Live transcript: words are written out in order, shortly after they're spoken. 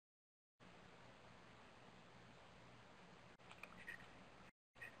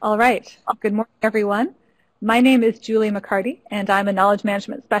All right. Good morning, everyone. My name is Julie McCarty, and I'm a Knowledge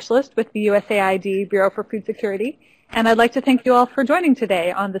Management Specialist with the USAID Bureau for Food Security. And I'd like to thank you all for joining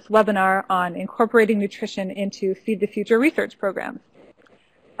today on this webinar on incorporating nutrition into Feed the Future research programs.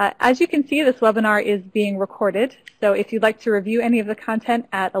 As you can see, this webinar is being recorded, so if you'd like to review any of the content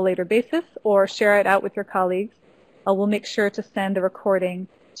at a later basis or share it out with your colleagues, we'll make sure to send the recording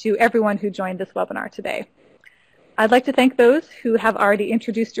to everyone who joined this webinar today. I'd like to thank those who have already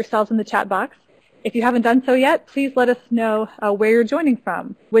introduced yourselves in the chat box. If you haven't done so yet, please let us know where you're joining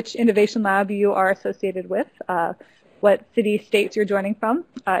from, which innovation lab you are associated with, what city, states you're joining from.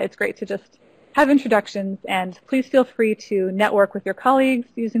 It's great to just have introductions, and please feel free to network with your colleagues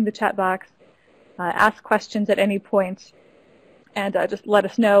using the chat box, ask questions at any point, and just let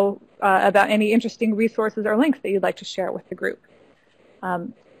us know about any interesting resources or links that you'd like to share with the group.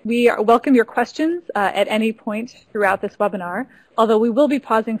 We welcome your questions at any point throughout this webinar, although we will be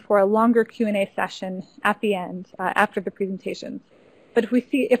pausing for a longer Q&A session at the end after the presentations. But if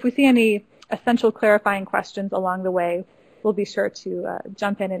we see any essential clarifying questions along the way, we'll be sure to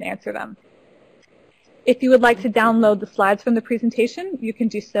jump in and answer them. If you would like to download the slides from the presentation, you can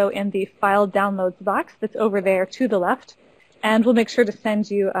do so in the File Downloads box that's over there to the left, and we'll make sure to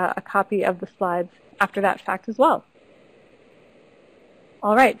send you a copy of the slides after that fact as well.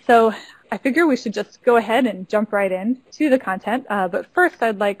 All right, so I figure we should just go ahead and jump right in to the content. But first,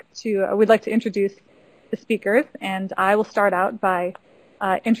 we'd like to introduce the speakers, and I will start out by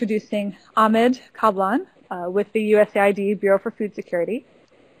introducing Ahmed Kablan with the USAID Bureau for Food Security.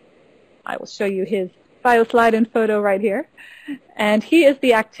 I will show you his bio slide and photo right here. And he is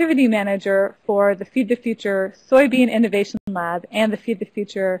the activity manager for the Feed the Future Soybean Innovation Lab and the Feed the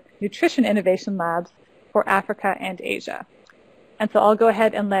Future Nutrition Innovation Labs for Africa and Asia. And so I'll go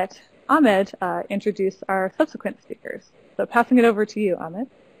ahead and let Ahmed introduce our subsequent speakers. So passing it over to you, Ahmed.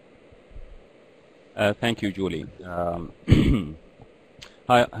 Thank you, Julie.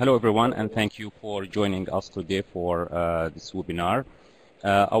 Hello, everyone, and thank you for joining us today for this webinar.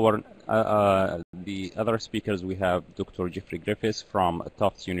 The other speakers, we have Dr. Jeffery Griffiths from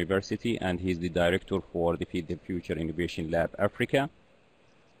Tufts University, and he's the director for the Feed the Future Innovation Lab Africa.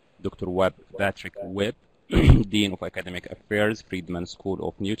 Dr. Patrick Webb, Dean of Academic Affairs, Friedman School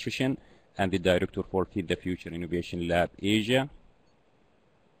of Nutrition, and the Director for Feed the Future Innovation Lab Asia.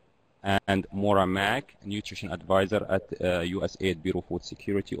 And Maura Mack, Nutrition Advisor at USAID Bureau Food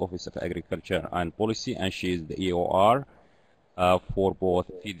Security, Office of Agriculture and Policy, and she is the EOR for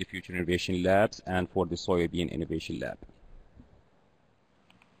both Feed the Future Innovation Labs and for the Soybean Innovation Lab.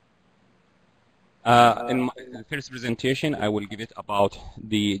 In my first presentation, I will give it about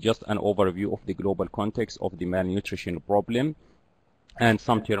just an overview of the global context of the malnutrition problem and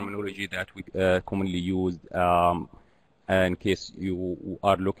some terminology that we commonly use in case you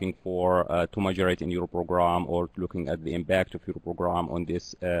are looking for to measure it in your program or looking at the impact of your program on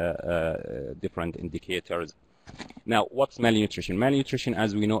these different indicators. Now, what's malnutrition? Malnutrition,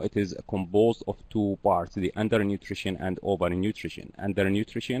 as we know, it is composed of two parts, the undernutrition and overnutrition.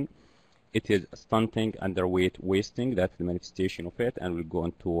 Undernutrition, it is stunting, underweight, wasting. That's the manifestation of it, and we'll go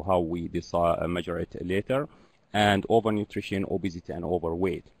into how we measure it later. And overnutrition, obesity, and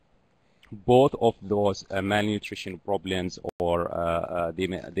overweight. Both of those malnutrition problems, or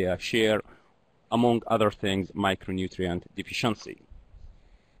they share, among other things, micronutrient deficiency.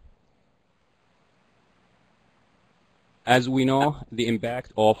 As we know, the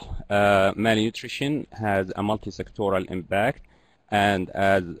impact of malnutrition has a multi-sectoral impact. And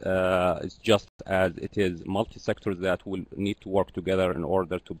it's just as it is multi-sectors that will need to work together in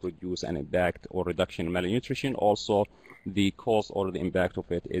order to produce an impact or reduction in malnutrition, also the cause or the impact of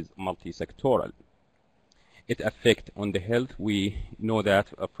it is multi-sectoral. It affects on the health. We know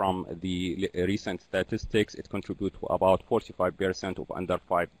that from the recent statistics, it contributes to about 45% of under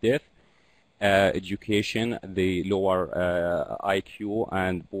 5 deaths. Education, the lower IQ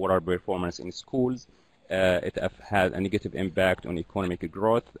and poorer performance in schools. It has a negative impact on economic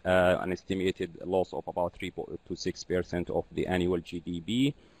growth, an estimated loss of about 3 to 6% of the annual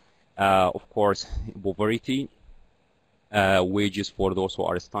GDP. Of course, poverty, wages for those who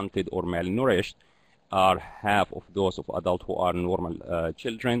are stunted or malnourished are half of those of adults who are normal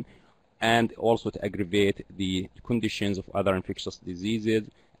children, and also to aggravate the conditions of other infectious diseases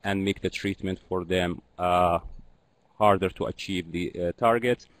and make the treatment for them harder to achieve the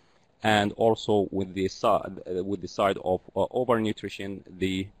targets. And also with the side of overnutrition,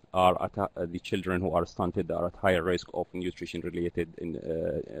 the children who are stunted are at higher risk of nutrition-related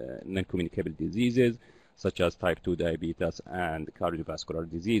non-communicable diseases, such as type 2 diabetes and cardiovascular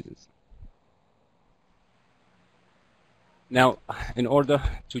diseases. Now, in order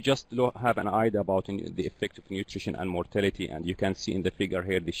to just have an idea about the effect of nutrition and mortality, and you can see in the figure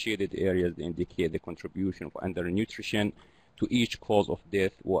here, the shaded areas indicate the contribution of undernutrition to each cause of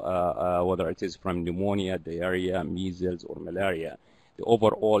death, whether it is from pneumonia, diarrhea, measles, or malaria. The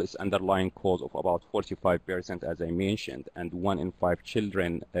overall is underlying cause of about 45%, as I mentioned, and 1 in 5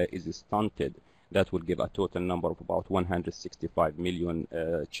 children is stunted. That will give a total number of about 165 million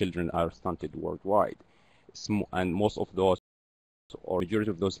children are stunted worldwide. And most of those, or majority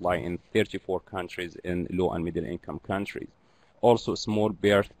of those, lie in 34 countries in low and middle income countries. Also, small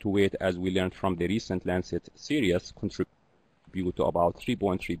birth to weight, as we learned from the recent Lancet series, contribute to about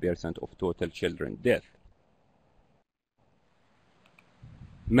 3.3% of total children death.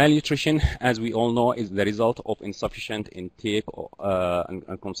 Malnutrition, as we all know, is the result of insufficient intake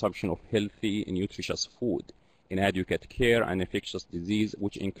and consumption of healthy and nutritious food, inadequate care, and infectious disease,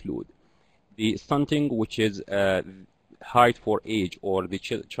 which include the stunting, which is height for age, or the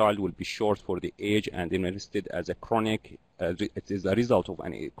child will be short for the age and enlisted as a chronic, it is a result of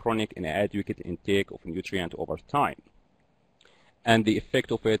a chronic inadequate intake of nutrient over time. And the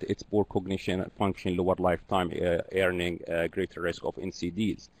effect of it, it's poor cognition, function, lower lifetime earning, greater risk of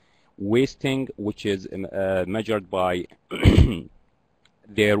NCDs. Wasting, which is measured by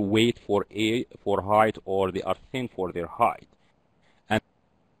their weight for height, or they are thin for their height. And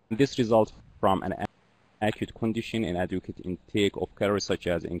this results from an acute condition, inadequate intake of calories, such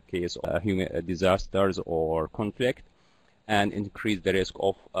as in case of human disasters or conflict, and increase the risk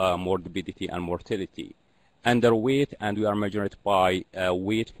of morbidity and mortality. Underweight, and we are measured by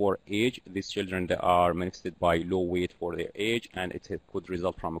weight for age. These children, they are manifested by low weight for their age, and it could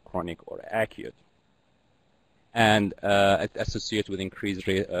result from a chronic or acute. And it associated with increased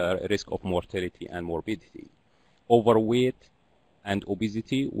risk of mortality and morbidity. Overweight and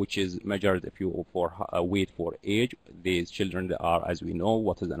obesity, which is measured for weight for age. These children, they are, as we know,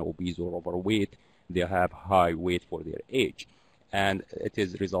 what is an obese or overweight, they have high weight for their age. And it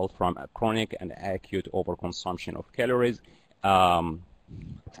is result from a chronic and acute overconsumption of calories.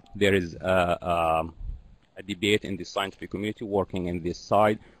 There is a debate in the scientific community working in this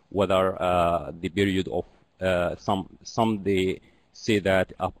side whether the period of some they say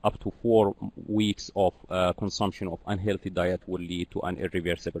that up to 4 weeks of consumption of unhealthy diet will lead to an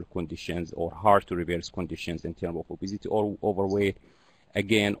irreversible conditions or hard to reverse conditions in terms of obesity or overweight.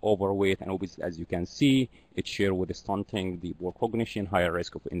 Again, overweight and obesity, as you can see, it's shared with the stunting, the poor cognition, higher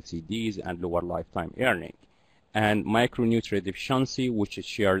risk of NCDs, and lower lifetime earning. And micronutrient deficiency, which is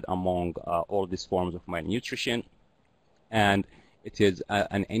shared among all these forms of malnutrition. And it is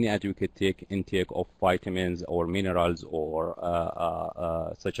an inadequate intake of vitamins or minerals, or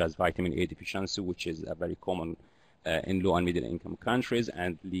such as vitamin A deficiency, which is very common in low and middle income countries,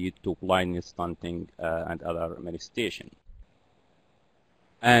 and lead to blindness, stunting, and other manifestations.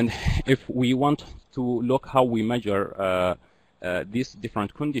 And if we want to look how we measure these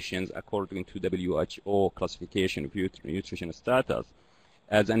different conditions according to WHO classification of nutrition status,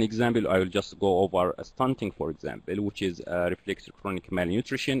 as an example, I will just go over stunting, for example, which is reflects chronic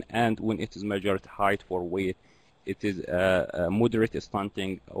malnutrition, and when it is measured height for weight, it is moderate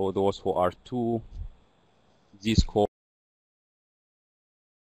stunting, or those who are two Z-scores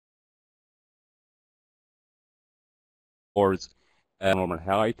normal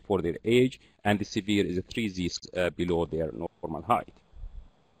height for their age, and the severe is a 3Z below their normal height.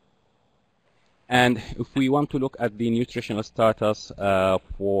 And if we want to look at the nutritional status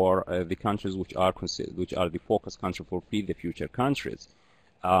for the countries which are the focus country for Feed the Future countries,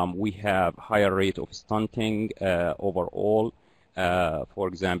 we have higher rate of stunting overall. For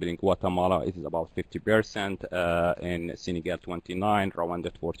example, in Guatemala, it is about 50%, in Senegal 29%,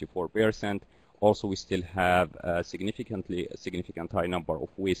 Rwanda 44%. Also, we still have a significant high number of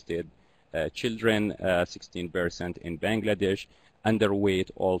wasted children, 16% in Bangladesh. Underweight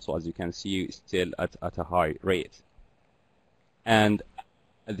also, as you can see, still at a high rate. And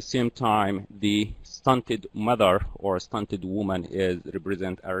at the same time, the stunted mother or stunted woman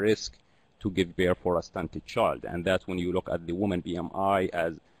represent a risk to give birth for a stunted child. And that's when you look at the woman BMI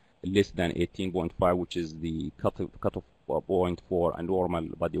as less than 18.5, which is the cutoff point for a normal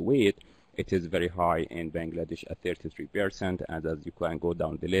body weight. It is very high in Bangladesh at 33%, and as you can go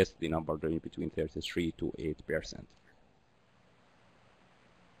down the list, the number range between 33 to 8%.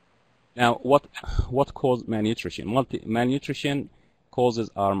 Now, what causes malnutrition? Malnutrition causes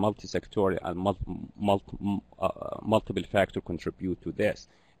are multi-sectorial, and multiple factors contribute to this.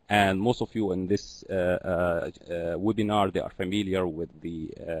 And most of you in this webinar, they are familiar with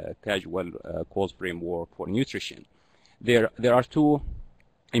the casual cause framework for nutrition. There are two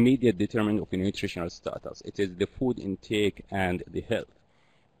immediate determinant of the nutritional status. It is the food intake and the health.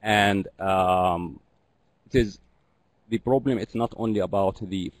 And it is the problem. It's not only about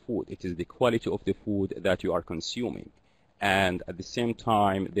the food. It is the quality of the food that you are consuming. And at the same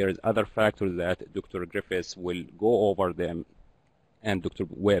time, there is other factors that Dr. Griffiths will go over them, and Dr.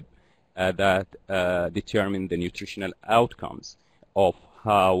 Webb, that determine the nutritional outcomes of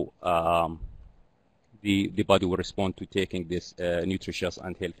how the body will respond to taking this nutritious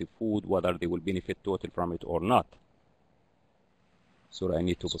and healthy food, whether they will benefit total from it or not. So I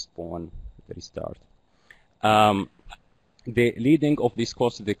need to postpone the restart. The leading of this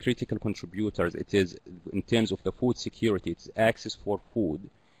cause, the critical contributors, it is in terms of the food security, it's access for food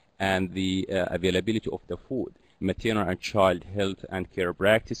and the availability of the food, maternal and child health and care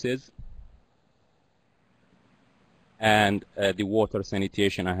practices, and the water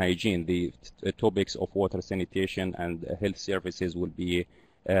sanitation and hygiene. The topics of water sanitation and health services will be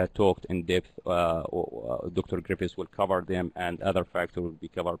talked in depth. Dr. Griffiths will cover them, and other factors will be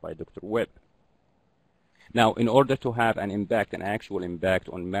covered by Dr. Webb. Now, in order to have an impact, an actual impact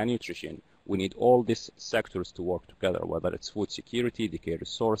on malnutrition, we need all these sectors to work together, whether it's food security, the care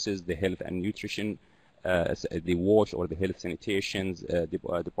resources, the health and nutrition, the WASH or the health sanitations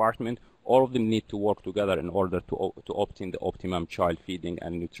department. All of them need to work together in order to obtain the optimum child feeding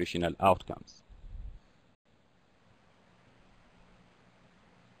and nutritional outcomes.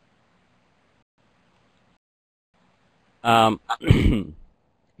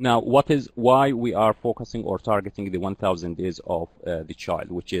 Now, why we are focusing or targeting the 1,000 days of the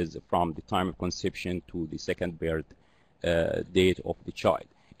child, which is from the time of conception to the second birth date of the child.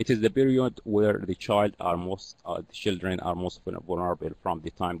 It is the period where the children are most vulnerable from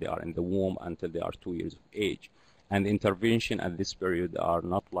the time they are in the womb until they are 2 years of age. And intervention at this period are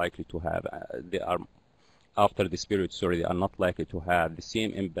not likely to have, after this period, they are not likely to have the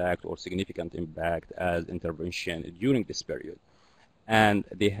same impact or significant impact as intervention during this period. And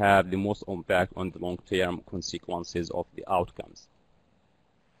they have the most impact on the long-term consequences of the outcomes.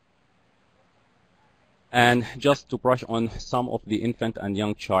 And just to brush on some of the infant and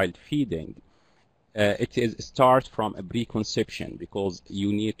young child feeding, it is start from a preconception, because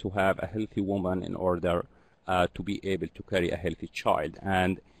you need to have a healthy woman in order to be able to carry a healthy child.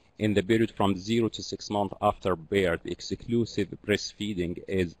 And in the period from 0 to 6 months after birth, exclusive breastfeeding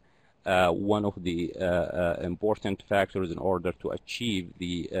is one of the important factors in order to achieve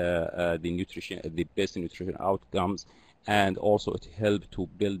the best nutrition outcomes, and also it helps to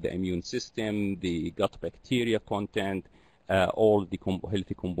build the immune system, the gut bacteria content, all the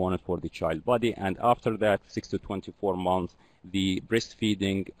healthy components for the child body. And after that, 6 to 24 months, the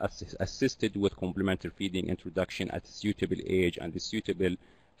breastfeeding assisted with complementary feeding introduction at a suitable age and the suitable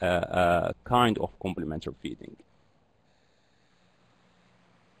kind of complementary feeding.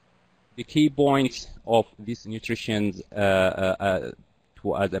 The key points of these nutrition as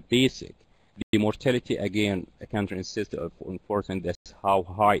a basic, the mortality, again, I can't insist on enforcing this, how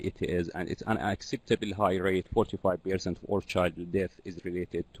high it is, and it's an unacceptable high rate. 45% of all child death is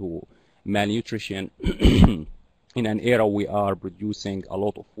related to malnutrition. In an era we are producing a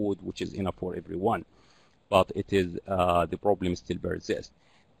lot of food, which is enough for everyone, but it is the problem still persists.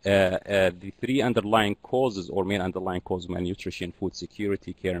 The three underlying causes or main underlying causes of malnutrition: food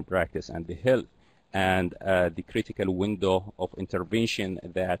security, care and practice, and the health. And the critical window of intervention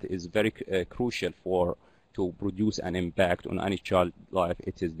that is very crucial to produce an impact on any child life,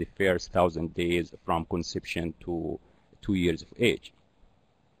 it is the first 1,000 days from conception to 2 years of age.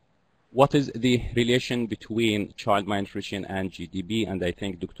 What is the relation between child malnutrition and GDP? And I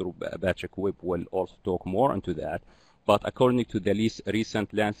think Dr. Patrick Webb will also talk more into that. But according to the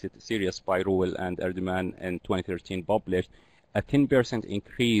recent Lancet series by Rowell and Erdman in 2013 published, a 10%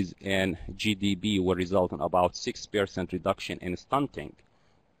 increase in GDP will result in about 6% reduction in stunting.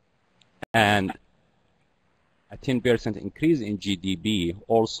 And a 10% increase in GDP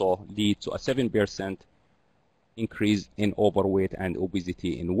also leads to a 7% increase in overweight and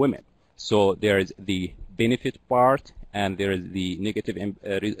obesity in women. So there is the benefit part, and there is the negative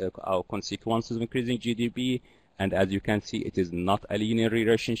consequences of increasing GDP. And as you can see, it is not a linear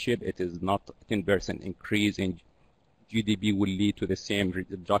relationship. It is not 10% increase in GDP will lead to the same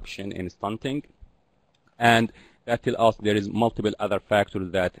reduction in stunting. And that tells us there is multiple other factors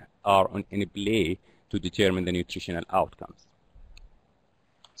that are in play to determine the nutritional outcomes.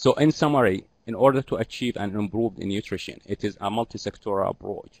 So in summary, in order to achieve an improved nutrition, it is a multi-sectoral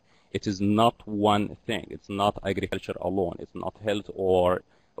approach. It is not one thing. It's not agriculture alone. It's not health or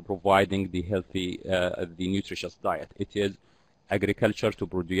providing the healthy, the nutritious diet. It is agriculture to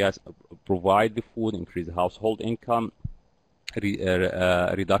provide the food, increase household income,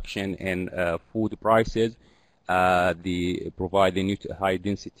 reduction in food prices, provide the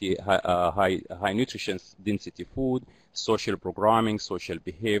high nutrition density food, social programming, social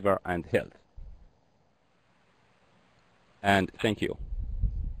behavior, and health. And thank you.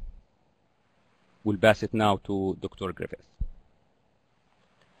 We'll pass it now to Dr. Griffiths.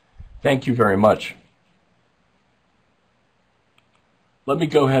 Thank you very much. Let me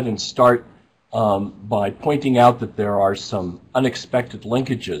go ahead and start by pointing out that there are some unexpected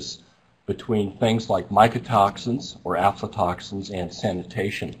linkages between things like mycotoxins or aflatoxins and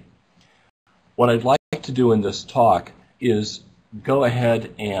sanitation. What I'd like to do in this talk is go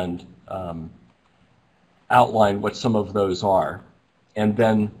ahead and outline what some of those are, and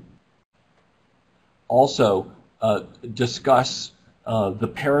then also discuss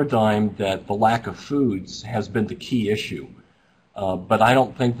the paradigm that the lack of foods has been the key issue. But I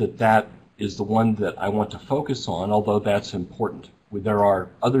don't think that that is the one that I want to focus on, although that's important. There are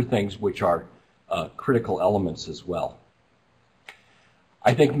other things which are critical elements as well.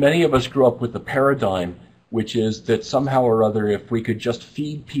 I think many of us grew up with the paradigm which is that somehow or other, if we could just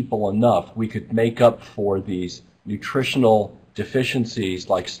feed people enough, we could make up for these nutritional deficiencies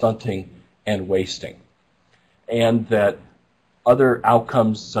like stunting and wasting. And that other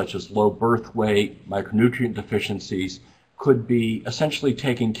outcomes such as low birth weight, micronutrient deficiencies could be essentially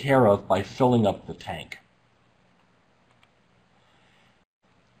taken care of by filling up the tank.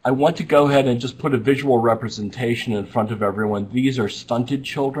 I want to go ahead and just put a visual representation in front of everyone. These are stunted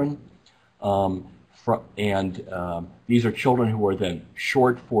children, these are children who are then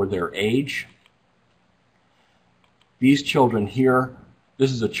short for their age. These children here,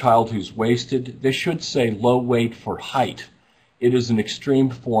 this is a child who's wasted. This should say low weight for height. It is an extreme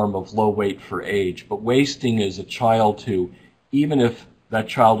form of low weight for age, but wasting is a child who, even if that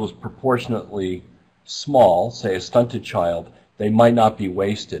child was proportionately small, say a stunted child, they might not be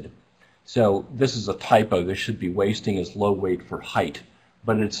wasted. So this is a typo. This should be wasting as low weight for height,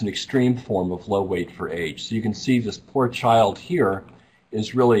 but it's an extreme form of low weight for age. So you can see this poor child here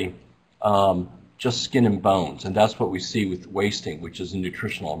is really just skin and bones, and that's what we see with wasting, which is a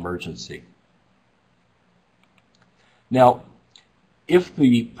nutritional emergency. Now, if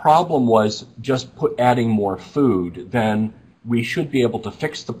the problem was just adding more food, then we should be able to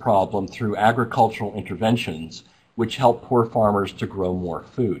fix the problem through agricultural interventions which help poor farmers to grow more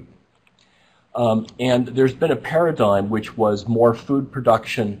food. And there's been a paradigm which was more food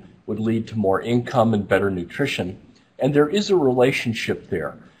production would lead to more income and better nutrition, and there is a relationship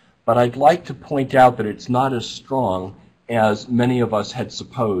there. But I'd like to point out that it's not as strong as many of us had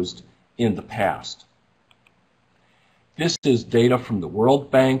supposed in the past. This is data from the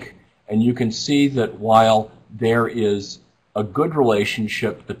World Bank, and you can see that while there is a good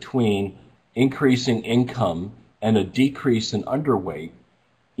relationship between increasing income and a decrease in underweight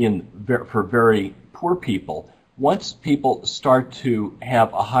for very poor people, once people start to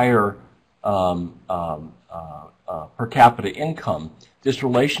have a higher per capita income, this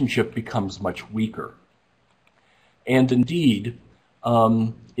relationship becomes much weaker. And indeed,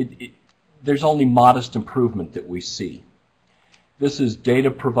 there's only modest improvement that we see. This is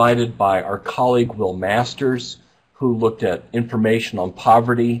data provided by our colleague Will Masters, who looked at information on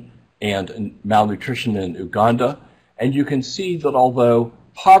poverty and malnutrition in Uganda. And you can see that although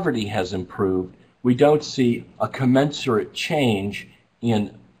poverty has improved, we don't see a commensurate change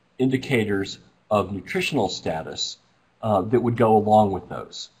in indicators of nutritional status that would go along with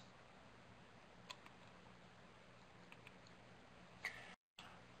those.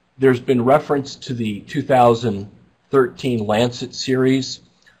 There's been reference to the 2013 Lancet series.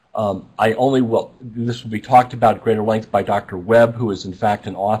 This will be talked about at greater length by Dr. Webb, who is in fact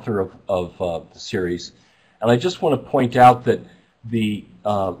an author of the series. And I just want to point out that the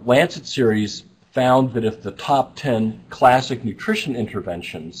Lancet series found that if the top 10 classic nutrition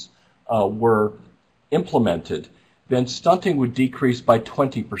interventions were implemented, then stunting would decrease by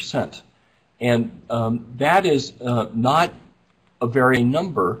 20%. And that is not a very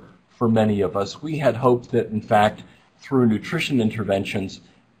number for many of us. We had hoped that, in fact, through nutrition interventions,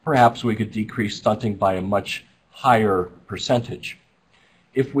 perhaps we could decrease stunting by a much higher percentage.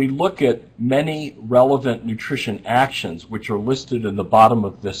 If we look at many relevant nutrition actions, which are listed in the bottom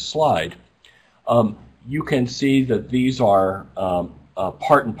of this slide, you can see that these are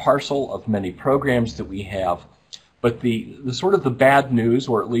part and parcel of many programs that we have. But the sort of the bad news,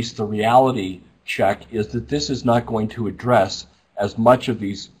 or at least the reality check, is that this is not going to address as much of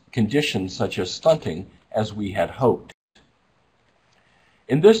these conditions, such as stunting, as we had hoped.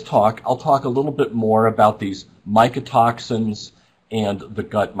 In this talk, I'll talk a little bit more about these mycotoxins and the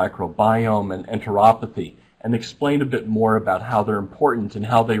gut microbiome and enteropathy. and explain a bit more about how they're important and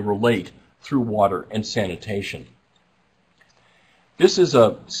how they relate through water and sanitation. This is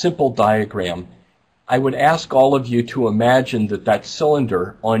a simple diagram. I would ask all of you to imagine that that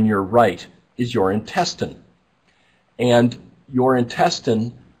cylinder on your right is your intestine. And your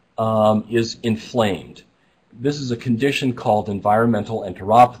intestine is inflamed. This is a condition called environmental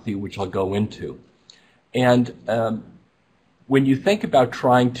enteropathy, which I'll go into. And when you think about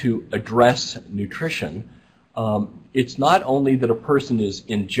trying to address nutrition, it's not only that a person is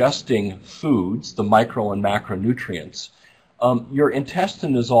ingesting foods, the micro and macronutrients, your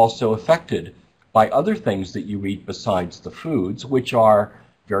intestine is also affected by other things that you eat besides the foods, which are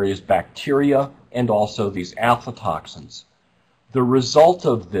various bacteria and also these aflatoxins. The result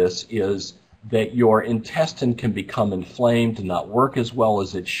of this is that your intestine can become inflamed and not work as well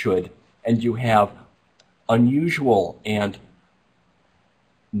as it should, and you have unusual and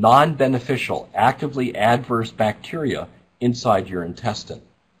non-beneficial, actively adverse bacteria inside your intestine.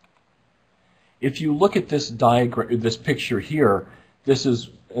 If you look at this diagram, this picture here, this is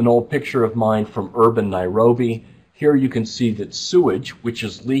an old picture of mine from urban Nairobi. Here you can see that sewage, which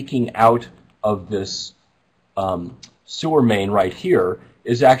is leaking out of this sewer main right here,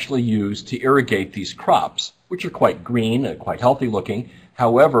 is actually used to irrigate these crops, which are quite green and quite healthy looking.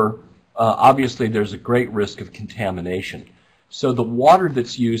 However, obviously there's a great risk of contamination. So the water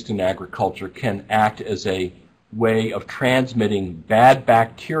that's used in agriculture can act as a way of transmitting bad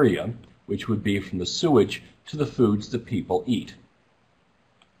bacteria, which would be from the sewage, to the foods that people eat.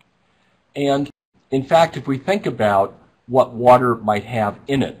 And in fact, if we think about what water might have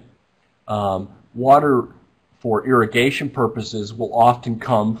in it, water for irrigation purposes will often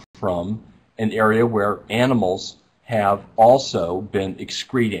come from an area where animals have also been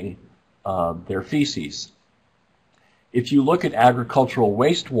excreting their feces. If you look at agricultural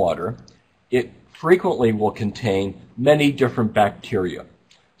wastewater, it frequently will contain many different bacteria.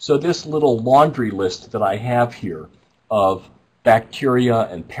 So this little laundry list that I have here of bacteria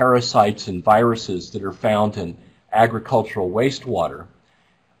and parasites and viruses that are found in agricultural wastewater,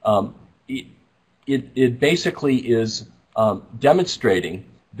 it basically is demonstrating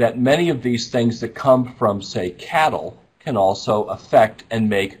that many of these things that come from, say, cattle can also affect and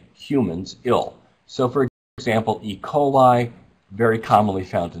make humans ill. So, for example, E. coli, very commonly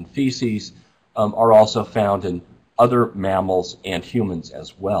found in feces, are also found in other mammals and humans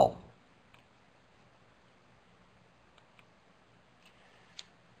as well.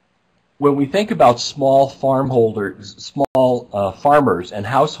 When we think about small farmers and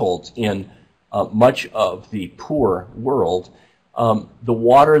households in much of the poor world, the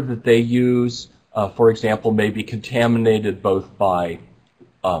water that they use, for example, may be contaminated both by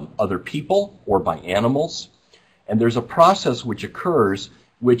other people or by animals. And there's a process which occurs,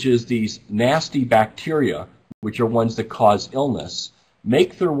 which is these nasty bacteria, which are ones that cause illness,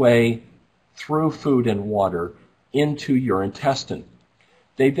 make their way through food and water into your intestine.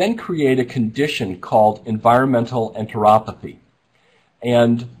 They then create a condition called environmental enteropathy.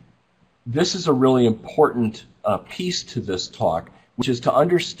 And this is a really important piece to this talk, which is to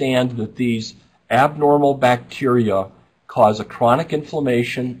understand that these abnormal bacteria cause a chronic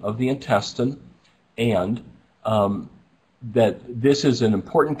inflammation of the intestine, and that this is an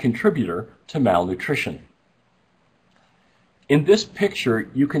important contributor to malnutrition. In this picture,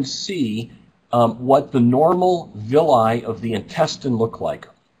 you can see what the normal villi of the intestine look like.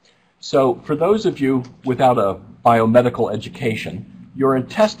 So for those of you without a biomedical education, your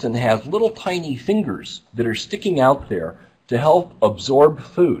intestine has little tiny fingers that are sticking out there to help absorb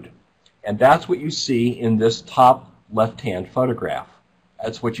food. And that's what you see in this top left-hand photograph.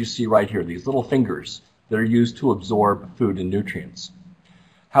 That's what you see right here, these little fingers that are used to absorb food and nutrients.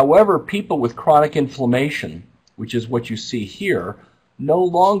 However, people with chronic inflammation, which is what you see here, no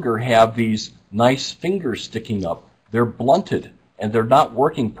longer have these nice fingers sticking up. They're blunted and they're not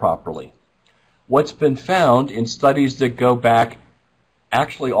working properly. What's been found in studies that go back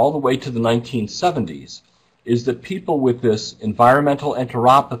actually all the way to the 1970s is that people with this environmental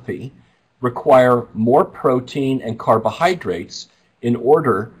enteropathy require more protein and carbohydrates in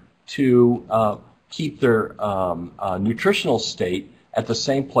order to keep their nutritional state at the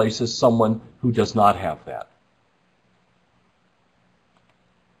same place as someone who does not have that.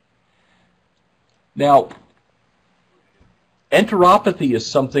 Now, enteropathy is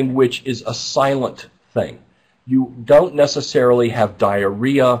something which is a silent thing. You don't necessarily have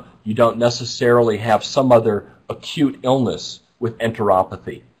diarrhea, you don't necessarily have some other acute illness with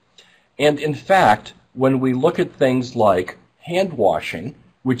enteropathy. And in fact, when we look at things like hand washing,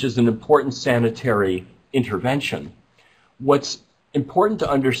 which is an important sanitary intervention, what's important to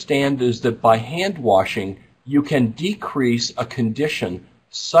understand is that by hand washing, you can decrease a condition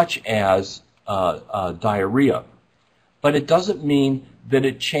such as diarrhea. But it doesn't mean that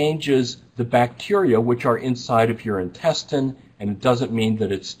it changes the bacteria which are inside of your intestine, and it doesn't mean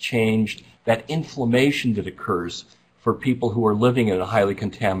that it's changed that inflammation that occurs for people who are living in a highly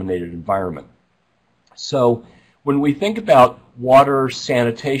contaminated environment. So when we think about water,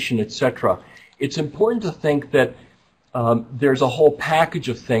 sanitation, etc., it's important to think that there's a whole package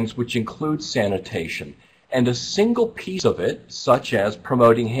of things which includes sanitation. And a single piece of it, such as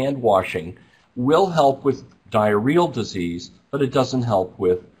promoting hand washing, will help with diarrheal disease, but it doesn't help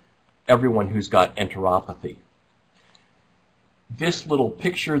with everyone who's got enteropathy. This little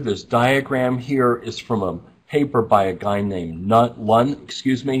picture, this diagram here, is from a paper by a guy named Lunn,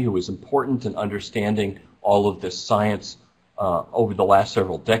 who was important in understanding all of this science over the last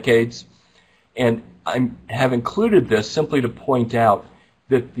several decades. And I have included this simply to point out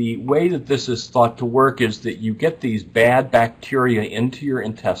that the way that this is thought to work is that you get these bad bacteria into your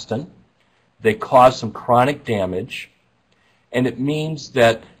intestine, they cause some chronic damage, and it means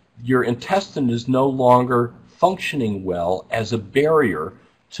that your intestine is no longer functioning well as a barrier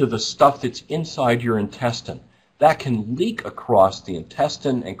to the stuff that's inside your intestine. That can leak across the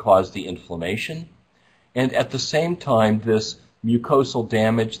intestine and cause the inflammation. And at the same time, this mucosal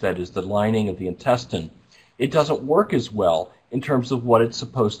damage, that is the lining of the intestine, it doesn't work as well in terms of what it's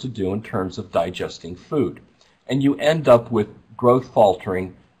supposed to do in terms of digesting food. And you end up with growth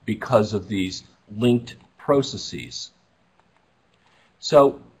faltering because of these linked processes.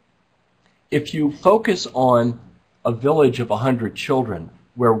 So if you focus on a village of 100 children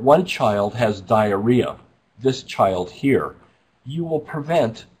where one child has diarrhea, this child here, you will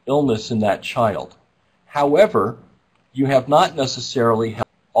prevent illness in that child. However, you have not necessarily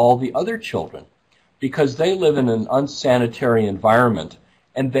helped all the other children because they live in an unsanitary environment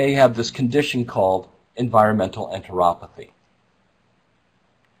and they have this condition called environmental enteropathy.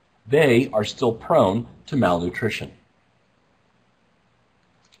 They are still prone to malnutrition.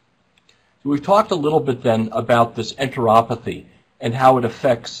 So we've talked a little bit then about this enteropathy and how it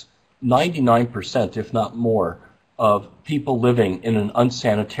affects 99%, if not more, of people living in an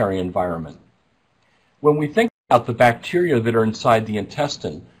unsanitary environment. When we think about the bacteria that are inside the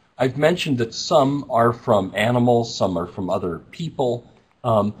intestine, I've mentioned that some are from animals, some are from other people.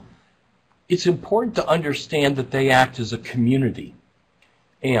 It's important to understand that they act as a community.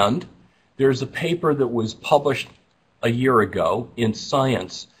 And there's a paper that was published a year ago in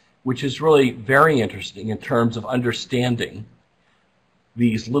Science, which is really very interesting in terms of understanding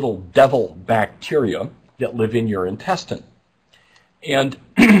these little devil bacteria that live in your intestine. And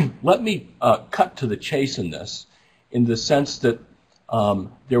let me cut to the chase in this, in the sense that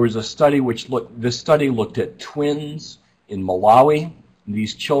there was a study this study looked at twins in Malawi. And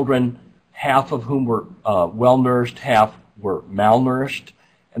these children, half of whom were well-nourished, half were malnourished.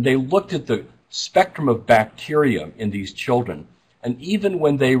 And they looked at the spectrum of bacteria in these children. And even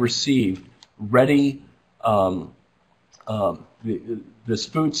when they received ready this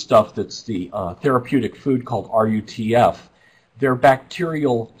food stuff that's the therapeutic food called RUTF, their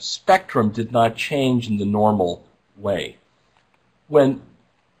bacterial spectrum did not change in the normal way. When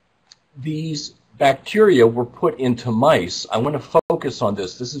these bacteria were put into mice, I want to focus on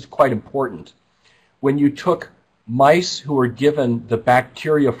this. This is quite important. When you took mice who were given the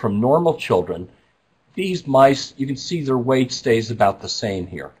bacteria from normal children, these mice, you can see their weight stays about the same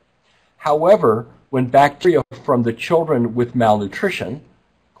here. However, when bacteria from the children with malnutrition,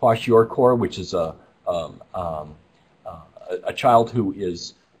 kwashiorkor, which is a child who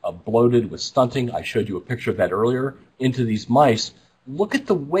is bloated with stunting, I showed you a picture of that earlier, into these mice, look at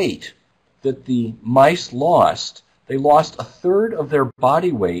the weight that the mice lost. They lost a third of their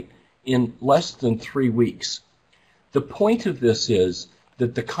body weight in less than 3 weeks. The point of this is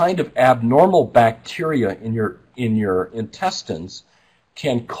that the kind of abnormal bacteria in your intestines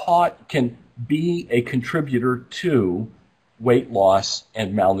can be a contributor to weight loss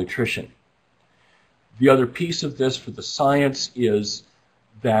and malnutrition. The other piece of this for the science is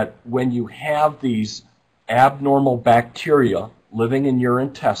that when you have these abnormal bacteria living in your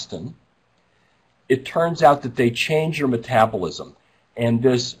intestine, it turns out that they change your metabolism. And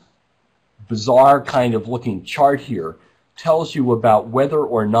this bizarre kind of looking chart here tells you about whether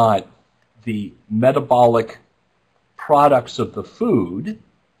or not the metabolic products of the food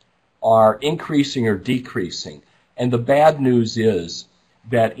are increasing or decreasing. And the bad news is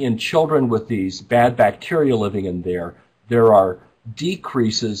that in children with these bad bacteria living in there are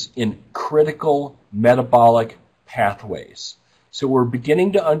decreases in critical metabolic pathways. So we're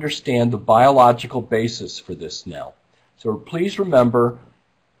beginning to understand the biological basis for this now. So please remember,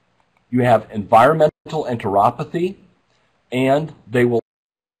 you have environmental enteropathy, and they will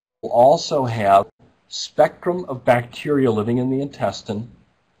also have spectrum of bacteria living in the intestine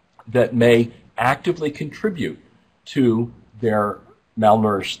that may actively contribute to their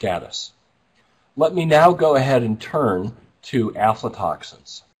malnourished status. Let me now go ahead and turn to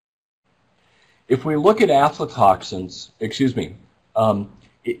aflatoxins. If we look at aflatoxins, if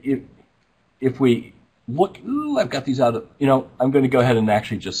we look, I've got these out of, I'm going to go ahead and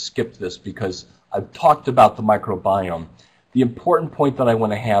actually just skip this because I've talked about the microbiome. The important point that I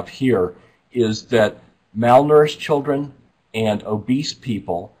want to have here is that malnourished children and obese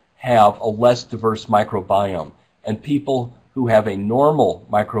people have a less diverse microbiome, and people who have a normal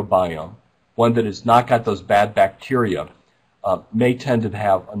microbiome, one that has not got those bad bacteria, may tend to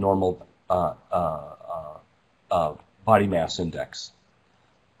have a normal body mass index.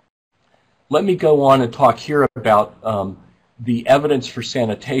 Let me go on and talk here about the evidence for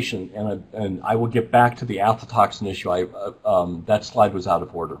sanitation, and I will get back to the aflatoxin issue. That slide was out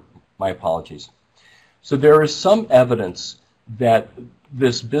of order. My apologies. So there is some evidence that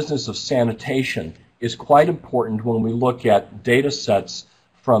this business of sanitation is quite important when we look at data sets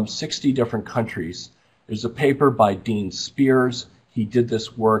from 60 different countries. There's a paper by Dean Spears. He did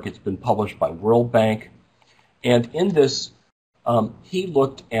this work. It's been published by World Bank. And in this, he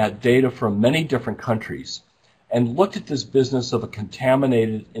looked at data from many different countries and looked at this business of a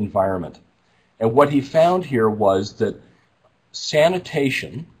contaminated environment. And what he found here was that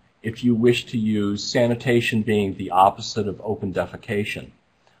sanitation, if you wish to use sanitation being the opposite of open defecation,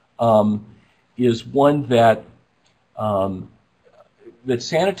 is one that that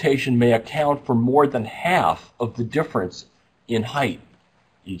sanitation may account for more than half of the difference in height,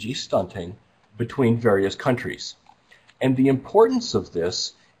 e.g. stunting, between various countries. And the importance of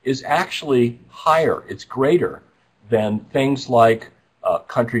this is actually higher. It's greater than things like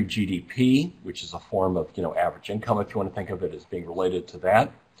country GDP, which is a form of average income, if you want to think of it as being related to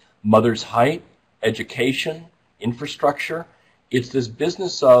that, mother's height, education, infrastructure. It's this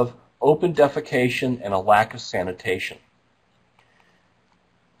business of open defecation and a lack of sanitation.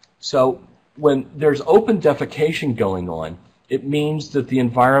 So when there's open defecation going on, it means that the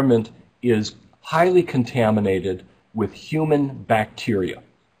environment is highly contaminated with human bacteria.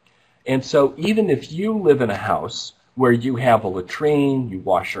 And so even if you live in a house where you have a latrine, you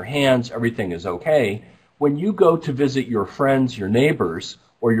wash your hands, everything is okay, when you go to visit your friends, your neighbors,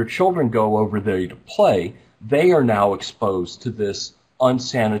 or your children go over there to play, they are now exposed to this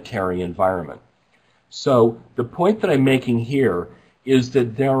unsanitary environment. So the point that I'm making here is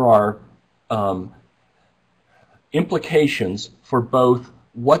that there are implications for both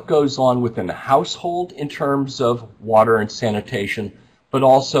what goes on within a household in terms of water and sanitation, but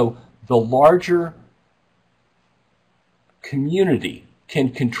also the larger community can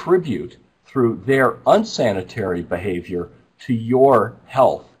contribute through their unsanitary behavior to your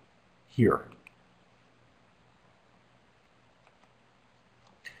health here.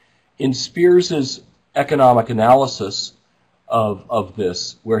 In Spears's economic analysis of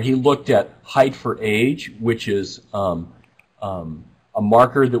this, where he looked at height for age, which is a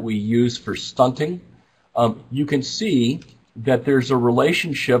marker that we use for stunting, you can see that there's a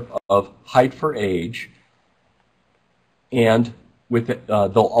relationship of height for age and with a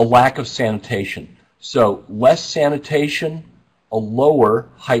lack of sanitation. So less sanitation, a lower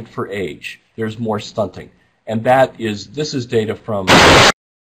height for age. There's more stunting. And this is data from...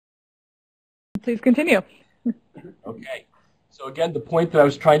 Please continue. Okay. So again, the point that I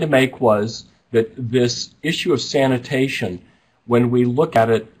was trying to make was that this issue of sanitation, when we look at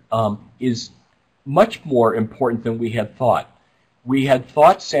it, is much more important than we had thought. We had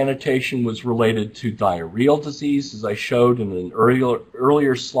thought sanitation was related to diarrheal disease, as I showed in an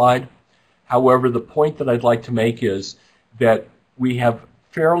earlier slide. However, the point that I'd like to make is that we have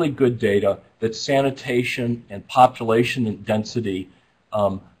fairly good data that sanitation and population density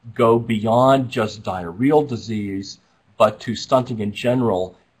go beyond just diarrheal disease, but to stunting in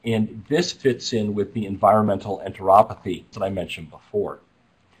general, and this fits in with the environmental enteropathy that I mentioned before.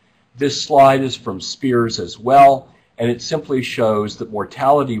 This slide is from Spears as well, and it simply shows that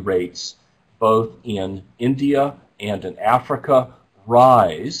mortality rates both in India and in Africa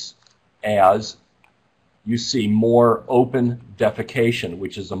rise as you see more open defecation,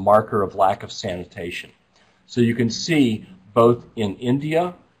 which is a marker of lack of sanitation. So you can see both in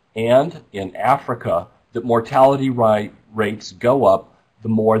India and in Africa that mortality rates go up the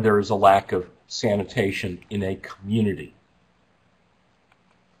more there is a lack of sanitation in a community.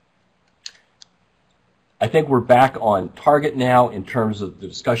 I think we're back on target now in terms of the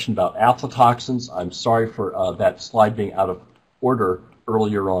discussion about aflatoxins. I'm sorry for that slide being out of order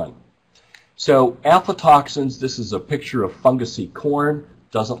earlier on. So aflatoxins, this is a picture of fungusy corn.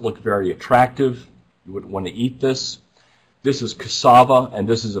 Doesn't look very attractive. You wouldn't want to eat this. This is cassava, and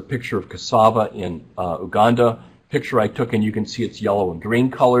this is a picture of cassava in Uganda. Picture I took, and you can see it's yellow and green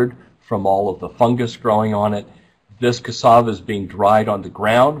colored from all of the fungus growing on it. This cassava is being dried on the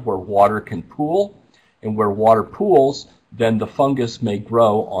ground where water can pool, and where water pools, then the fungus may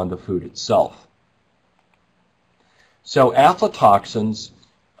grow on the food itself. So aflatoxins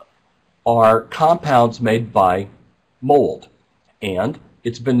are compounds made by mold, and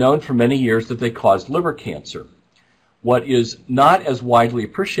it's been known for many years that they cause liver cancer. What is not as widely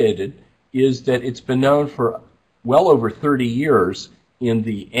appreciated is that it's been known for well over 30 years in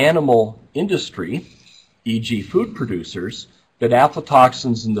the animal industry, e.g. food producers, that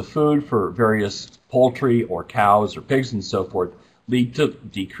aflatoxins in the food for various poultry or cows or pigs and so forth lead to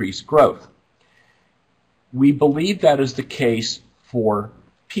decreased growth. We believe that is the case for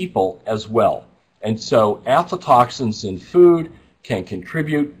people as well. And so aflatoxins in food can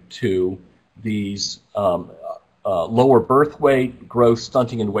contribute to these lower birth weight, growth,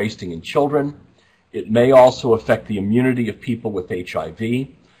 stunting, and wasting in children. It may also affect the immunity of people with HIV.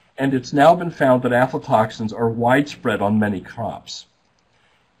 And it's now been found that aflatoxins are widespread on many crops.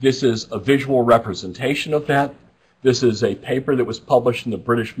 This is a visual representation of that. This is a paper that was published in the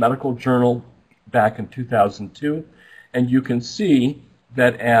British Medical Journal back in 2002. And you can see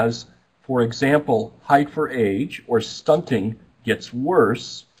that as, for example, height for age or stunting gets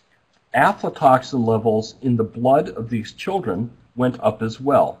worse, aflatoxin levels in the blood of these children went up as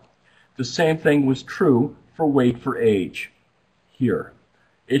well. The same thing was true for weight for age here.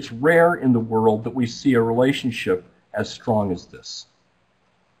 It's rare in the world that we see a relationship as strong as this.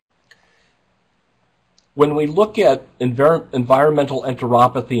 When we look at environmental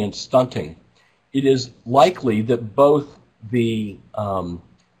enteropathy and stunting, it is likely that both the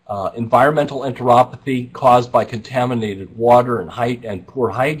environmental enteropathy caused by contaminated water and poor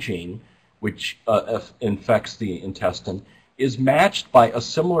hygiene, which infects the intestine, is matched by a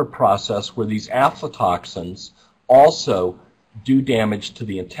similar process where these aflatoxins also do damage to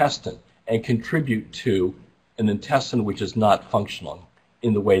the intestine and contribute to an intestine which is not functioning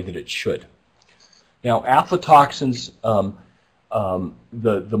in the way that it should. Now, aflatoxins,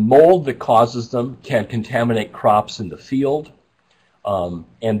 the mold that causes them can contaminate crops in the field,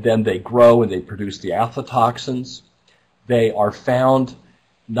 and then they grow and they produce the aflatoxins. They are found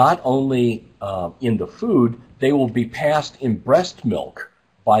not only in the food, they will be passed in breast milk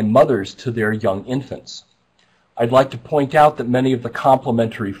by mothers to their young infants. I'd like to point out that many of the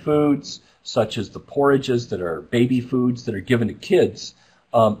complementary foods, such as the porridges that are baby foods that are given to kids,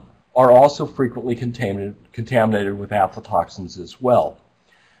 are also frequently contaminated with aflatoxins as well.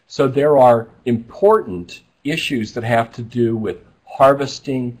 So there are important issues that have to do with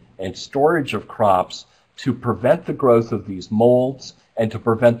harvesting and storage of crops to prevent the growth of these molds and to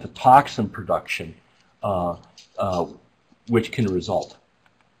prevent the toxin production which can result.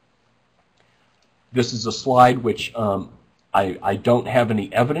 This is a slide which I don't have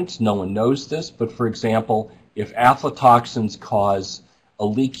any evidence, no one knows this, but for example, if aflatoxins cause a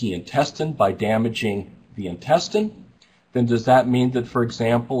leaky intestine by damaging the intestine, then does that mean that, for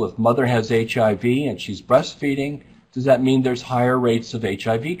example, if mother has HIV and she's breastfeeding, does that mean there's higher rates of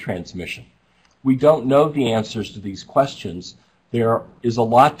HIV transmission? We don't know the answers to these questions. There is a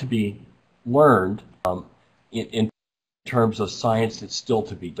lot to be learned in terms of science that's still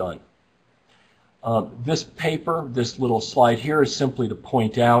to be done. This paper, this little slide here, is simply to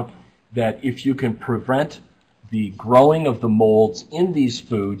point out that if you can prevent the growing of the molds in these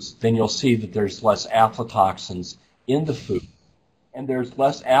foods, then you'll see that there's less aflatoxins in the food, and there's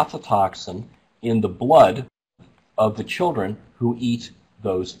less aflatoxin in the blood of the children who eat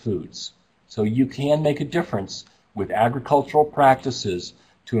those foods. So you can make a difference with agricultural practices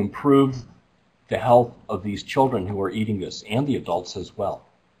to improve the health of these children who are eating this, and the adults as well.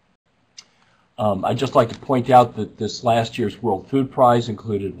 I'd just like to point out that this last year's World Food Prize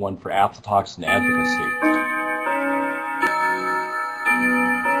included one for aflatoxin advocacy.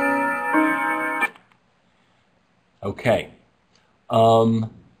 Okay,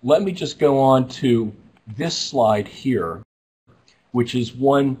 let me just go on to this slide here, which is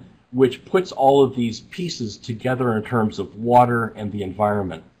one which puts all of these pieces together in terms of water and the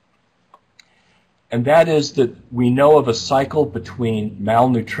environment. And that is that we know of a cycle between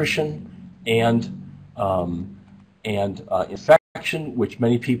malnutrition and infection, which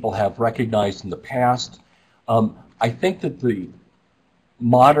many people have recognized in the past. I think that the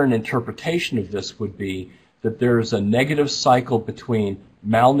modern interpretation of this would be that there is a negative cycle between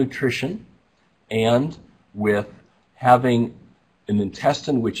malnutrition and with having an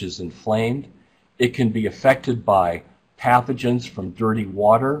intestine which is inflamed. It can be affected by pathogens from dirty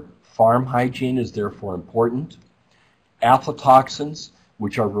water. Farm hygiene is therefore important. Aflatoxins,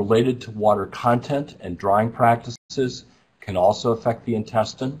 which are related to water content and drying practices, can also affect the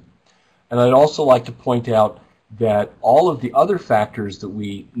intestine. And I'd also like to point out that all of the other factors that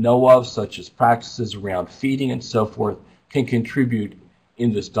we know of, such as practices around feeding and so forth, can contribute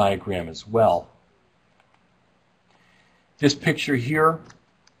in this diagram as well. This picture here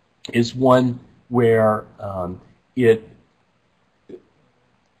is one where it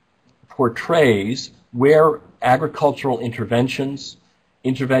portrays where agricultural interventions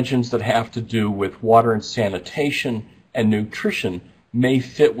that have to do with water and sanitation and nutrition may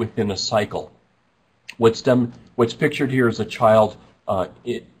fit within a cycle. What's pictured here is a child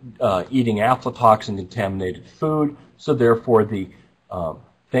eating aflatoxin-contaminated food, so therefore the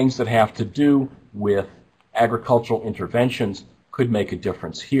things that have to do with agricultural interventions could make a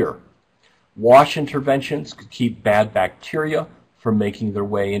difference here. Wash interventions could keep bad bacteria from making their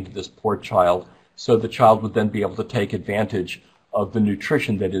way into this poor child, so the child would then be able to take advantage of the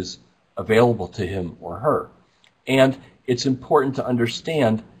nutrition that is available to him or her. And it's important to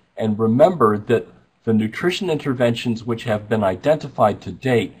understand and remember that the nutrition interventions which have been identified to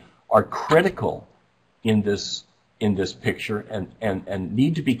date are critical in this picture and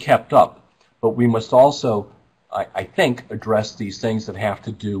need to be kept up. But we must also, I think, address these things that have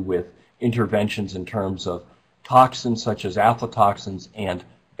to do with interventions in terms of toxins such as aflatoxins and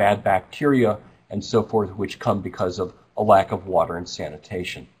bad bacteria and so forth, which come because of a lack of water and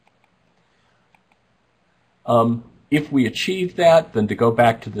sanitation. If we achieve that, then to go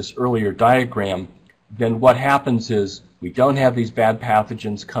back to this earlier diagram, then what happens is we don't have these bad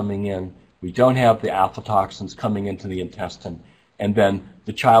pathogens coming in, we don't have the aflatoxins coming into the intestine, and then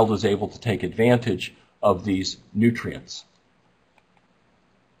the child is able to take advantage of these nutrients.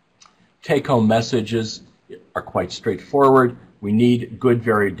 Take-home messages are quite straightforward. We need good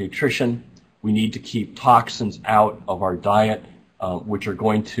varied nutrition. We need to keep toxins out of our diet, which are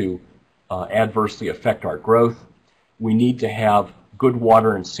going to adversely affect our growth. We need to have good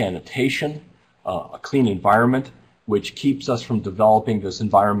water and sanitation, a clean environment, which keeps us from developing this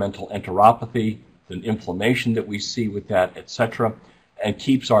environmental enteropathy, the inflammation that we see with that, etc., and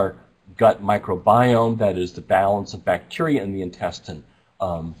keeps our gut microbiome, that is the balance of bacteria in the intestine,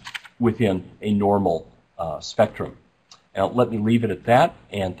 within a normal spectrum. Now, let me leave it at that,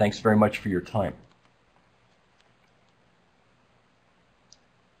 and thanks very much for your time.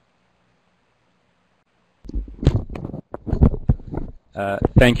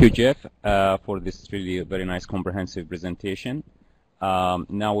 Thank you, Jeff, for this really very nice comprehensive presentation.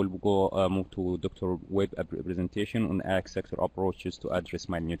 Now we'll go move to Dr. Webb's presentation on ag sector approaches to address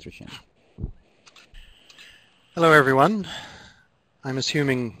malnutrition. Hello, everyone. I'm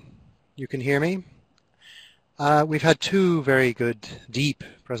assuming you can hear me. We've had two very good, deep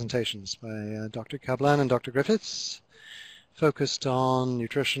presentations by Dr. Kablan and Dr. Griffiths, focused on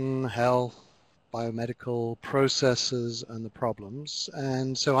nutrition, health, biomedical processes, and the problems.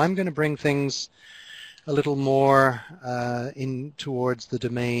 And so I'm going to bring things a little more in towards the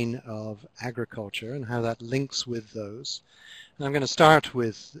domain of agriculture and how that links with those. And I'm going to start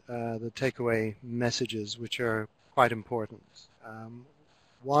with the takeaway messages, which are quite important.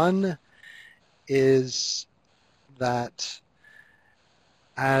 One is that,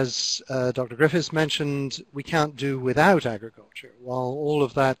 as Dr. Griffiths mentioned, we can't do without agriculture. While all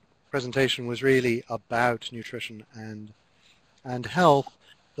of that presentation was really about nutrition and health,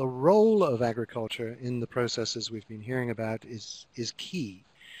 the role of agriculture in the processes we've been hearing about is key.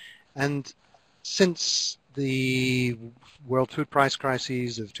 And since the world food price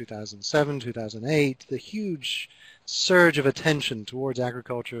crises of 2007, 2008, the huge surge of attention towards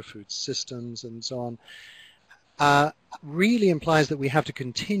agriculture, food systems, and so on, really implies that we have to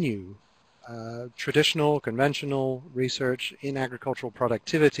continue traditional, conventional research in agricultural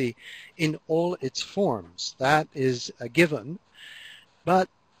productivity in all its forms. That is a given, but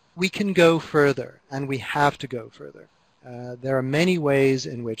we can go further, and we have to go further. There are many ways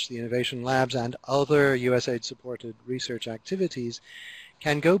in which the innovation labs and other USAID-supported research activities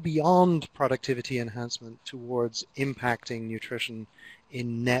can go beyond productivity enhancement towards impacting nutrition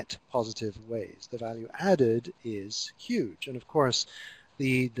in net positive ways. The value added is huge. And of course,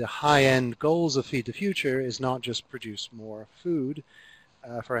 the high-end goals of Feed the Future is not just produce more food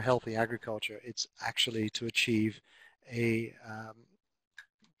for a healthy agriculture. It's actually to achieve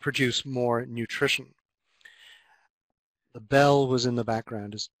produce more nutrition. The bell was in the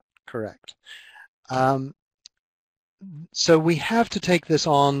background is correct. So we have to take this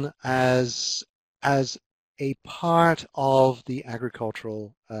on as a part of the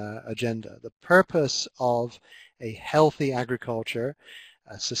agricultural agenda. The purpose of a healthy agriculture,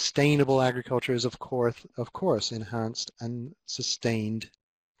 a sustainable agriculture, is of course enhanced and sustained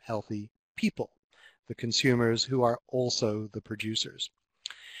healthy people, the consumers who are also the producers.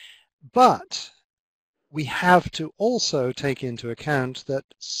 But we have to also take into account that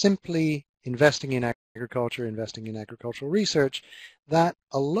simply investing in agriculture, investing in agricultural research, that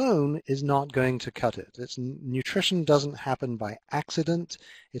alone is not going to cut it. Nutrition doesn't happen by accident.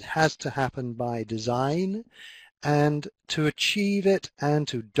 It has to happen by design. And to achieve it and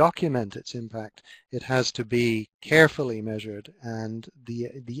to document its impact, it has to be carefully measured, and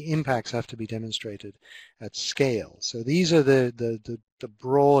the impacts have to be demonstrated at scale. So these are the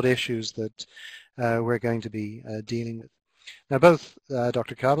broad issues that we're going to be dealing with. Now, both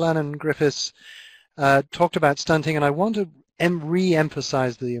Dr. Kablan and Griffiths talked about stunting, and I want to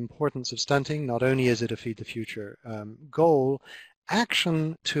re-emphasize the importance of stunting. Not only is it a Feed the Future goal,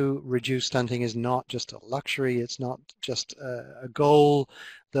 action to reduce stunting is not just a luxury. It's not just a goal,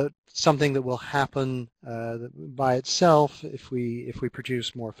 something that will happen by itself if we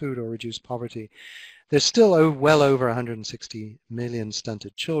produce more food or reduce poverty. There's still well over 160 million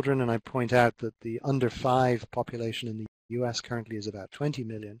stunted children, and I point out that the under 5 population in the US currently is about 20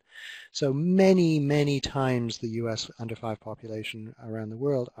 million. So many times the US under 5 population around the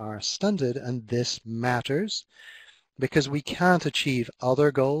world are stunted, and this matters because we can't achieve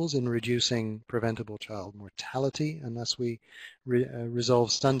other goals in reducing preventable child mortality unless we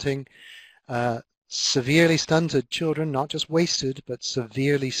resolve stunting. Severely stunted children, not just wasted, but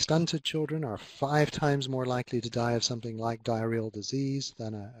severely stunted children are 5 times more likely to die of something like diarrheal disease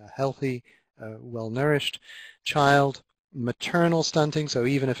than a healthy, well-nourished child. Maternal stunting, so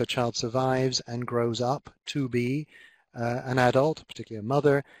even if a child survives and grows up to be an adult, particularly a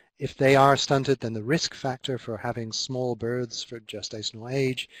mother, if they are stunted, then the risk factor for having small births for gestational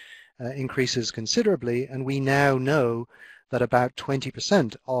age increases considerably, and we now know that about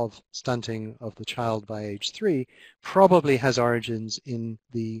 20% of stunting of the child by age 3 probably has origins in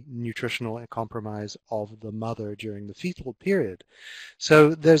the nutritional compromise of the mother during the fetal period.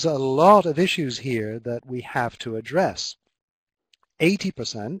 So there's a lot of issues here that we have to address.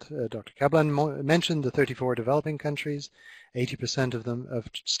 80%, Dr. Kablan mentioned the 34 developing countries, 80% of them of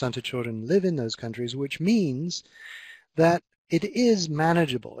stunted children live in those countries, which means that it is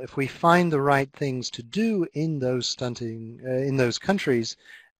manageable if we find the right things to do in those in those countries,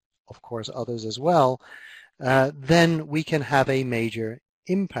 of course others as well, then we can have a major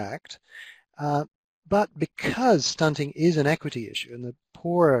impact. But because stunting is an equity issue, and the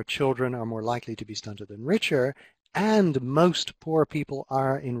poorer children are more likely to be stunted than richer, and most poor people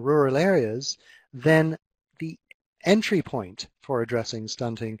are in rural areas, then the entry point for addressing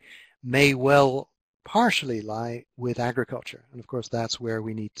stunting may well partially lie with agriculture. And of course, that's where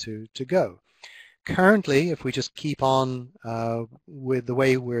we need to go. Currently, if we just keep on with the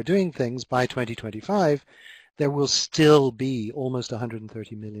way we're doing things, by 2025, there will still be almost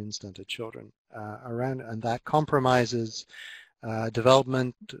 130 million stunted children around, and that compromises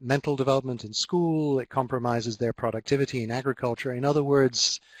development, mental development in school. It compromises their productivity in agriculture. In other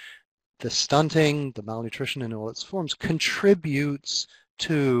words, the stunting, the malnutrition in all its forms, contributes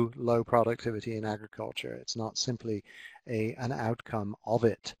to low productivity in agriculture. It's not simply an outcome of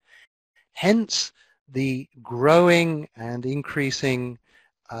it. Hence, the growing and increasing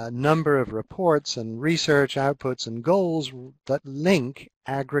number of reports and research outputs and goals that link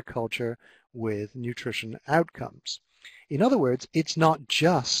agriculture with nutrition outcomes. In other words, it's not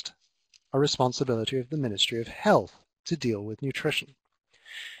just a responsibility of the Ministry of Health to deal with nutrition.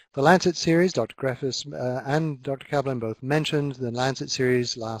 The Lancet series, Dr. Griffiths and Dr. Kablan both mentioned the Lancet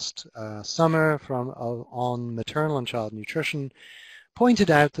series last summer on maternal and child nutrition,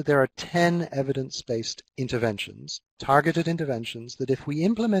 pointed out that there are 10 evidence-based interventions, targeted interventions, that if we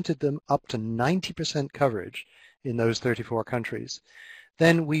implemented them up to 90% coverage in those 34 countries,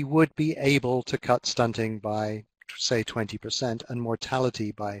 then we would be able to cut stunting by, say, 20% and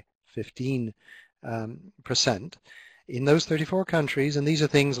mortality by 15%. In those 34 countries, and these are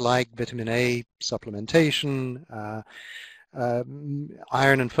things like vitamin A supplementation,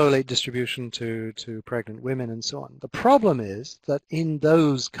 iron and folate distribution to pregnant women, and so on. The problem is that in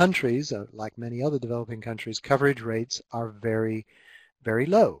those countries, like many other developing countries, coverage rates are very, very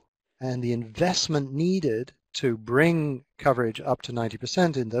low. And the investment needed to bring coverage up to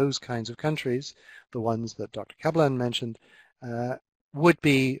 90% in those kinds of countries, the ones that Dr. Kablan mentioned, would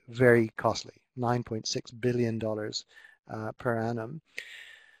be very costly, $9.6 billion per annum.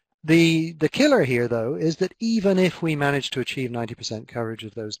 The killer here, though, is that even if we manage to achieve 90% coverage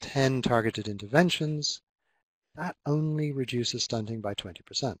of those 10 targeted interventions, that only reduces stunting by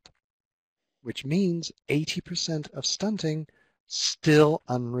 20%, which means 80% of stunting still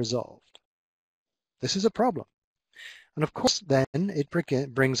unresolved. This is a problem. And of course, then it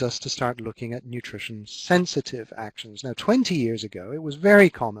brings us to start looking at nutrition-sensitive actions. Now, 20 years ago, it was very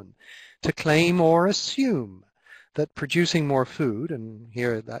common to claim or assume that producing more food, and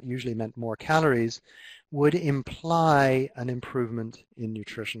here that usually meant more calories, would imply an improvement in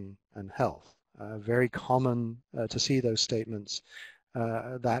nutrition and health. Very common to see those statements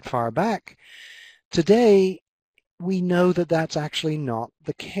that far back. Today, we know that that's actually not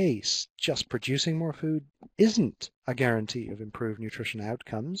the case. Just producing more food isn't a guarantee of improved nutrition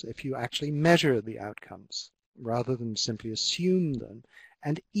outcomes if you actually measure the outcomes rather than simply assume them.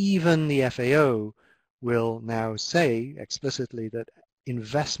 And even the FAO will now say explicitly that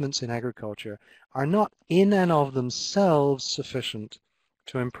investments in agriculture are not in and of themselves sufficient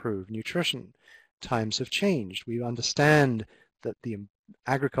to improve nutrition. Times have changed. We understand that the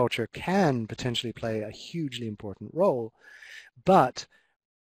agriculture can potentially play a hugely important role, but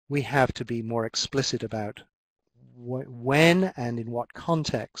we have to be more explicit about when and in what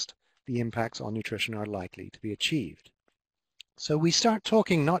context the impacts on nutrition are likely to be achieved. So we start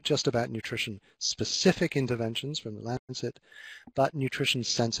talking not just about nutrition-specific interventions from the Lancet, but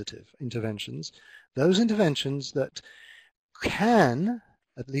nutrition-sensitive interventions, those interventions that can,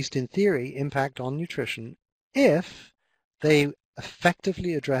 at least in theory, impact on nutrition if they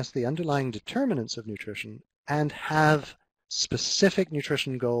effectively address the underlying determinants of nutrition and have specific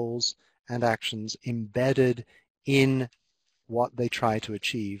nutrition goals and actions embedded in what they try to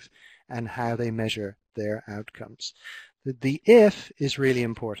achieve and how they measure their outcomes. The if is really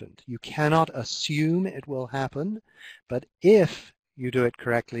important. You cannot assume it will happen, but if you do it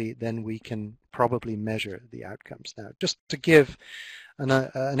correctly, then we can probably measure the outcomes. Now, just to give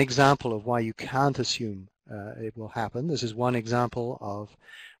an example of why you can't assume it will happen. This is one example of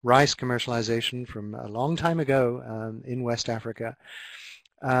rice commercialization from a long time ago in West Africa.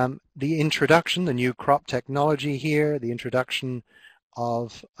 The introduction, the new crop technology here, the introduction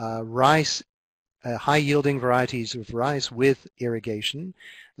of rice, high-yielding varieties of rice with irrigation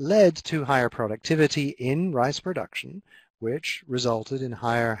led to higher productivity in rice production, which resulted in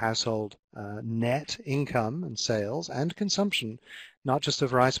higher household net income and sales and consumption, not just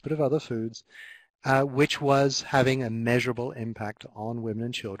of rice but of other foods, which was having a measurable impact on women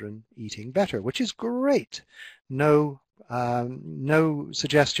and children eating better, which is great. No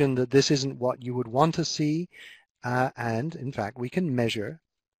suggestion that this isn't what you would want to see, and in fact we can measure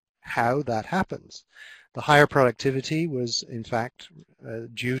how that happens. The higher productivity was in fact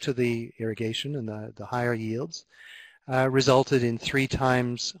due to the irrigation and the higher yields, resulted in 3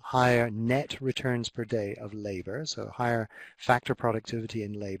 times higher net returns per day of labor, so higher factor productivity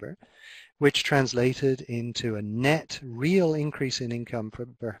in labor, which translated into a net real increase in income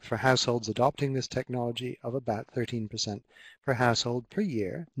for households adopting this technology of about 13% per household per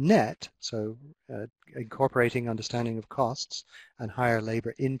year, net, so incorporating understanding of costs and higher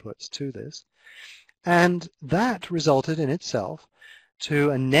labor inputs to this. And that resulted in itself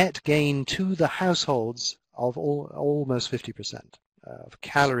to a net gain to the households of almost 50% of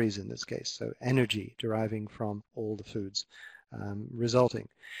calories in this case, so energy deriving from all the foods resulting.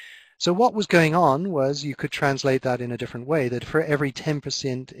 So what was going on was you could translate that in a different way, that for every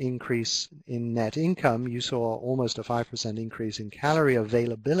 10% increase in net income, you saw almost a 5% increase in calorie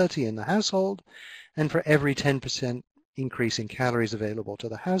availability in the household, and for every 10% increase in calories available to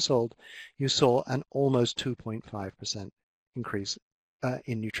the household, you saw an almost 2.5% increase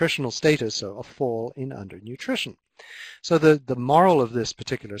in nutritional status, so a fall in undernutrition. So the moral of this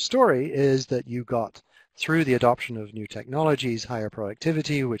particular story is that you got, through the adoption of new technologies, higher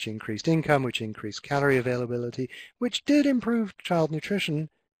productivity, which increased income, which increased calorie availability, which did improve child nutrition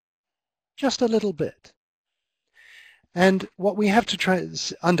just a little bit. And what we have to try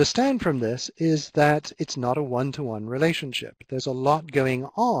to understand from this is that it's not a one-to-one relationship. There's a lot going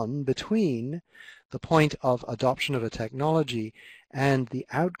on between the point of adoption of a technology and the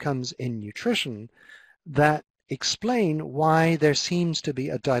outcomes in nutrition that explain why there seems to be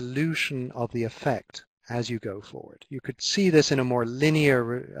a dilution of the effect as you go forward. You could see this in a more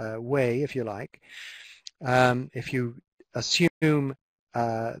linear way, if you like. If you assume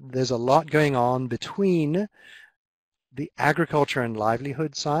there's a lot going on between the agriculture and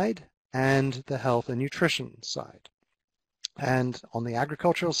livelihood side and the health and nutrition side. And on the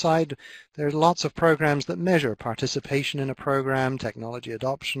agricultural side, there are lots of programs that measure participation in a program, technology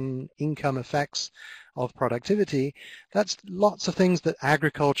adoption, income effects of productivity, that's lots of things that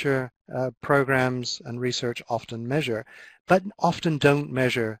agriculture programs and research often measure, but often don't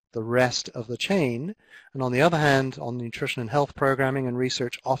measure the rest of the chain. And on the other hand, on nutrition and health programming and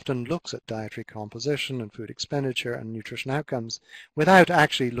research often looks at dietary composition and food expenditure and nutrition outcomes without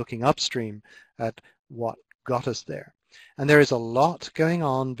actually looking upstream at what got us there. And there is a lot going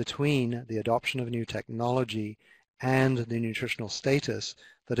on between the adoption of new technology and the nutritional status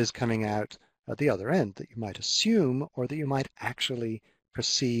that is coming out at the other end that you might assume or that you might actually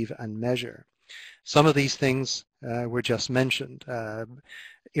perceive and measure. Some of these things were just mentioned.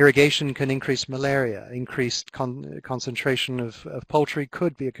 Irrigation can increase malaria. Increased concentration of poultry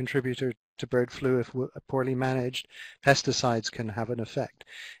could be a contributor to bird flu if poorly managed. Pesticides can have an effect.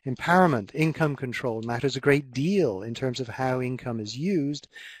 Empowerment, income control matters a great deal in terms of how income is used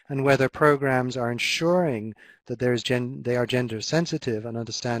and whether programs are ensuring that they are gender sensitive and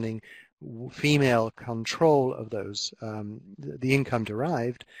understanding female control of those, the income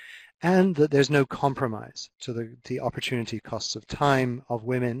derived, and that there's no compromise to the opportunity costs of time of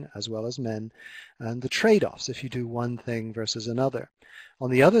women as well as men, and the trade-offs if you do one thing versus another. On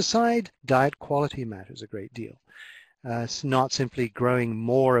the other side, diet quality matters a great deal. It's not simply growing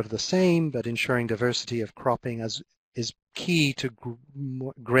more of the same, but ensuring diversity of cropping is key to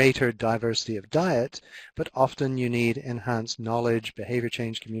greater diversity of diet, but often you need enhanced knowledge, behavior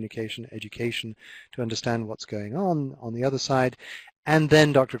change, communication, education to understand what's going on the other side. And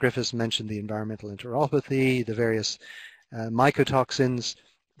then Dr. Griffiths mentioned the environmental enteropathy, the various mycotoxins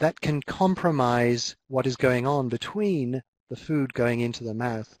that can compromise what is going on between the food going into the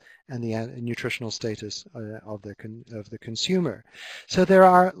mouth and the nutritional status of the consumer. So there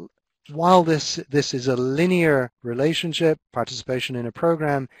are, while this is a linear relationship, participation in a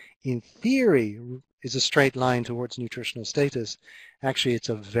program, in theory is a straight line towards nutritional status. Actually, it's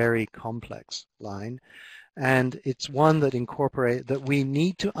a very complex line. And it's one that we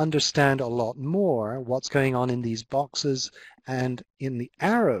need to understand a lot more what's going on in these boxes and in the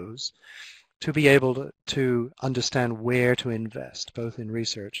arrows to be able to understand where to invest, both in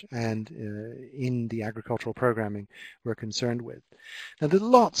research and in the agricultural programming we're concerned with. Now, there are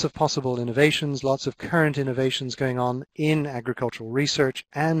lots of possible innovations, lots of current innovations going on in agricultural research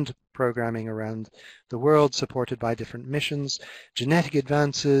and programming around the world, supported by different missions, genetic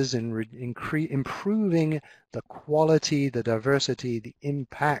advances in improving the quality, the diversity, the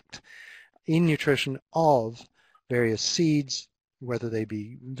impact in nutrition of various seeds, whether they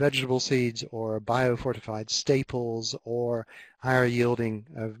be vegetable seeds or biofortified staples or higher yielding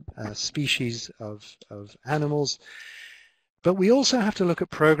species of animals. But we also have to look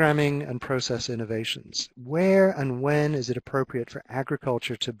at programming and process innovations. Where and when is it appropriate for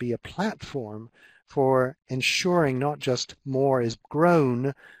agriculture to be a platform for ensuring not just more is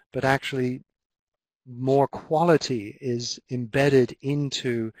grown, but actually more quality is embedded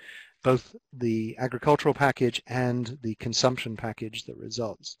into both the agricultural package and the consumption package that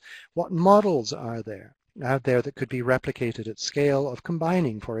results? What models are there out there that could be replicated at scale of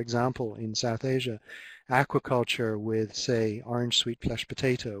combining, for example, in South Asia, aquaculture with, say, orange sweet flesh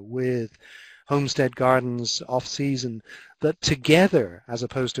potato, with homestead gardens off-season, that together, as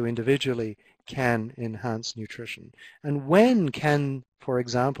opposed to individually, can enhance nutrition? And when can, for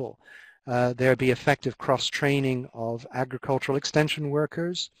example, there be effective cross-training of agricultural extension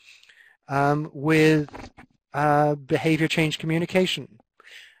workers with behavior change communication?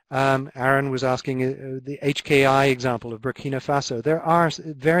 Aaron was asking the HKI example of Burkina Faso. There are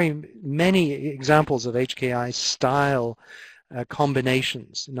very many examples of HKI style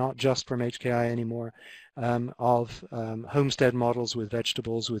combinations, not just from HKI anymore, of homestead models with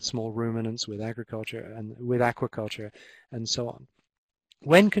vegetables, with small ruminants, with agriculture and with aquaculture, and so on.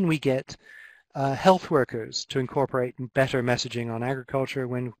 When can we get health workers to incorporate better messaging on agriculture?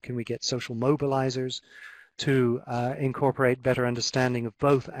 When can we get social mobilizers to incorporate better understanding of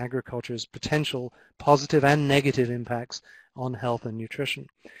both agriculture's potential positive and negative impacts on health and nutrition?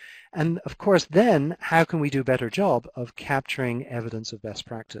 And of course, then, how can we do a better job of capturing evidence of best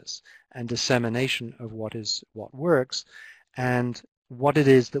practice and dissemination of what works, and what it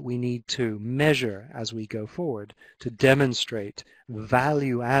is that we need to measure as we go forward to demonstrate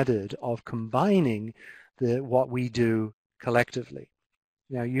value added of combining what we do collectively.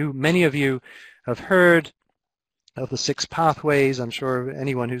 Now, many of you have heard of the 6 pathways. I'm sure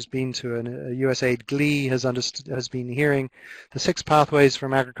anyone who's been to a USAID GLE has been hearing the 6 pathways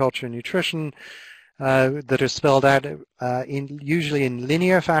from agriculture and nutrition that are spelled out usually in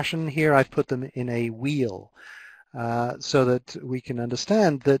linear fashion. Here I've put them in a wheel so that we can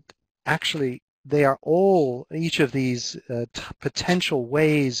understand that actually they are all, each of these potential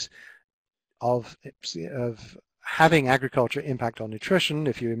ways of having agriculture impact on nutrition.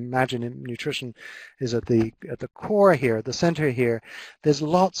 If you imagine nutrition is at the core here, at the center here, there's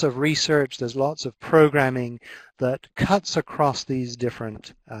lots of research, there's lots of programming that cuts across these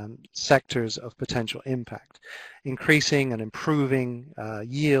different sectors of potential impact, increasing and improving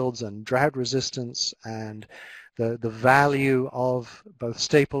yields and drought resistance, and the value of both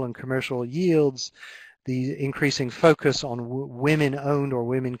staple and commercial yields, the increasing focus on women-owned or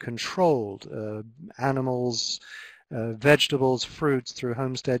women-controlled animals, vegetables, fruits through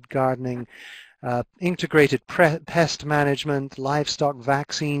homestead gardening, integrated pest management, livestock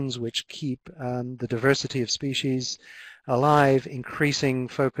vaccines which keep the diversity of species alive, increasing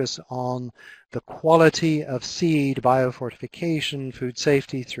focus on the quality of seed, biofortification, food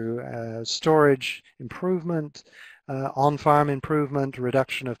safety through storage improvement, on-farm improvement,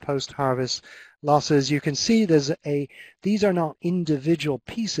 reduction of post-harvest losses. You can see these are not individual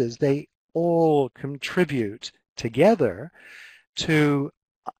pieces. They all contribute together to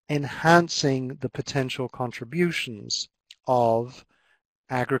enhancing the potential contributions of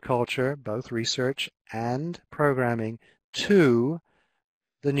agriculture, both research and programming, to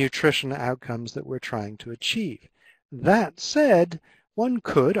the nutrition outcomes that we're trying to achieve. That said, one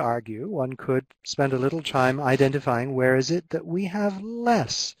could argue, one could spend a little time identifying where is it that we have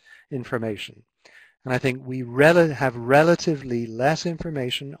less information. And I think we have relatively less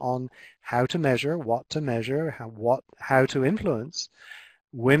information on how to measure, what to measure, how to influence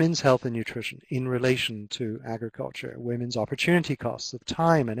women's health and nutrition in relation to agriculture, women's opportunity costs of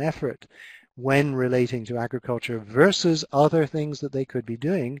time and effort when relating to agriculture versus other things that they could be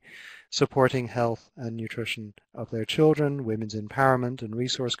doing, supporting health and nutrition of their children, women's empowerment and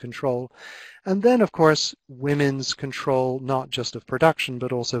resource control, and then, of course, women's control not just of production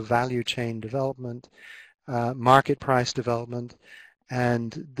but also value chain development, market price development,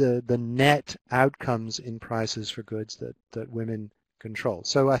 and the net outcomes in prices for goods that women control.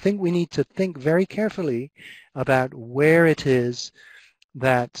 So I think we need to think very carefully about where it is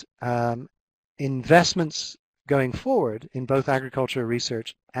that investments going forward in both agriculture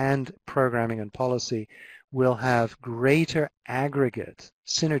research and programming and policy will have greater aggregate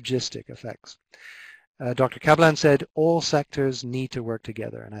synergistic effects. Dr. Kablan said all sectors need to work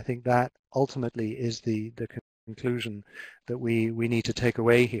together, and I think that ultimately is the conclusion that we need to take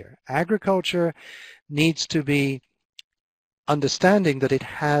away here. Agriculture needs to be understanding that it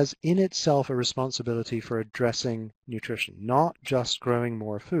has in itself a responsibility for addressing nutrition, not just growing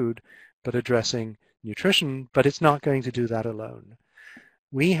more food, but addressing nutrition, but it's not going to do that alone.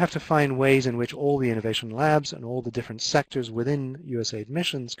 We have to find ways in which all the innovation labs and all the different sectors within USAID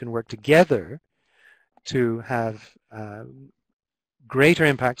missions can work together to have greater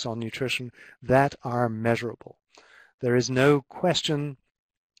impacts on nutrition that are measurable. There is no question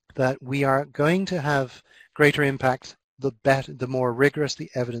that we are going to have greater impact the more rigorous the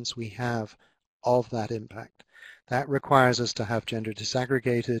evidence we have of that impact. That requires us to have gender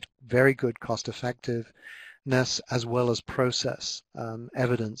disaggregated, very good cost effectiveness, as well as process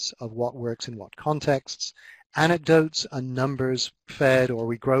evidence of what works in what contexts. Anecdotes and numbers fed, or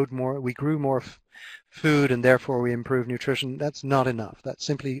we grew more food and therefore we improve nutrition, that's not enough. That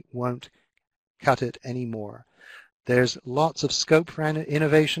simply won't cut it anymore. There's lots of scope for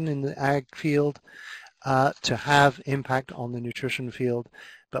innovation in the ag field to have impact on the nutrition field,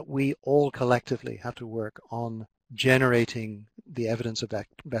 but we all collectively have to work on generating the evidence of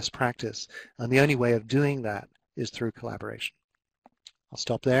best practice, and the only way of doing that is through collaboration. I'll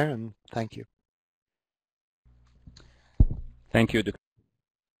stop there and thank you. Thank you,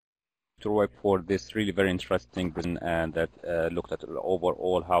 Dr. Webb, for this really very interesting and that looked at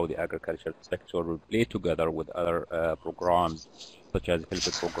overall how the agriculture sector will play together with other programs such as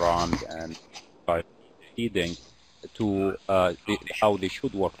health programs and feeding to how they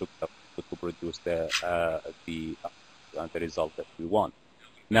should work together to produce the result that we want.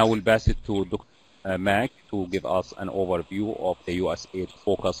 Now we'll pass it to Dr. Mack to give us an overview of the USAID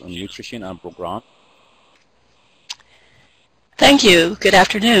focus on nutrition and program. Thank you. Good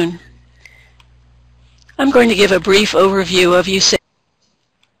afternoon. I'm going to give a brief overview of USAID.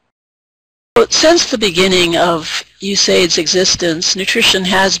 Since the beginning of USAID's existence, nutrition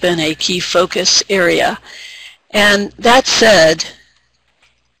has been a key focus area. And that said,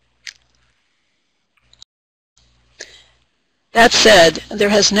 there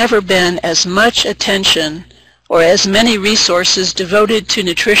has never been as much attention or as many resources devoted to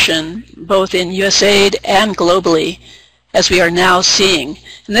nutrition, both in USAID and globally, as we are now seeing.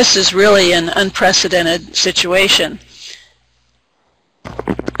 And this is really an unprecedented situation.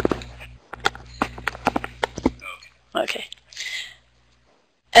 Okay.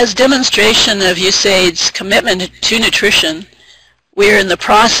 As demonstration of USAID's commitment to nutrition, we are in the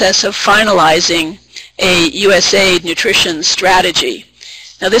process of finalizing a USAID nutrition strategy.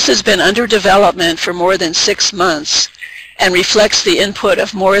 Now, this has been under development for more than 6 months and reflects the input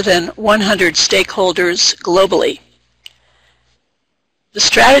of more than 100 stakeholders globally. The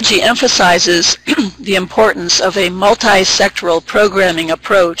strategy emphasizes the importance of a multi-sectoral programming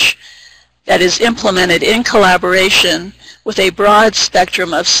approach that is implemented in collaboration with a broad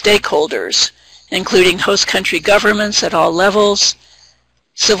spectrum of stakeholders, including host country governments at all levels,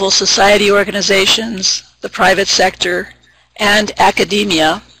 civil society organizations, the private sector, and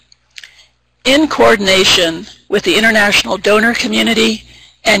academia, in coordination with the international donor community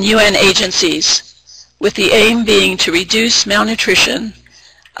and UN agencies, with the aim being to reduce malnutrition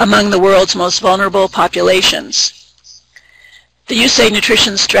among the world's most vulnerable populations. The USAID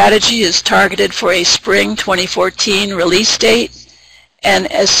Nutrition Strategy is targeted for a spring 2014 release date, and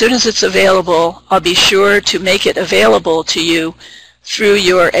as soon as it's available, I'll be sure to make it available to you through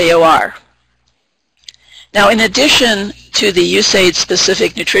your AOR. Now, in addition to the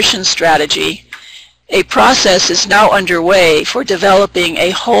USAID-specific nutrition strategy, a process is now underway for developing a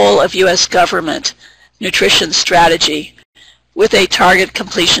whole of U.S. government nutrition strategy with a target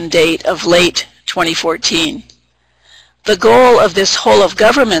completion date of late 2014. The goal of this whole of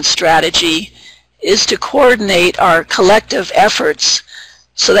government strategy is to coordinate our collective efforts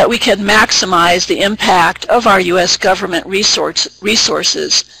so that we can maximize the impact of our U.S. government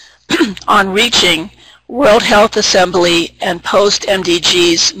resources on reaching World Health Assembly and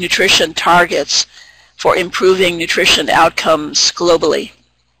post-MDGs nutrition targets for improving nutrition outcomes globally.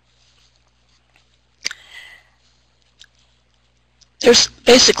 There's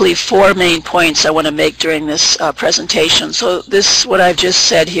basically 4 main points I want to make during this presentation. So what I've just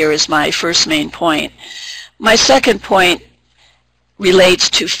said here is my first main point. My second point relates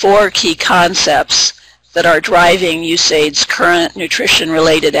to 4 key concepts that are driving USAID's current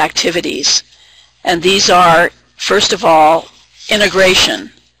nutrition-related activities. And these are, first of all,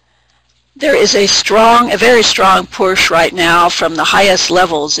 integration. There is a very strong push right now from the highest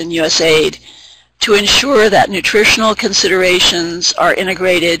levels in USAID to ensure that nutritional considerations are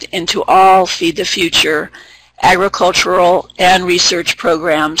integrated into all Feed the Future agricultural and research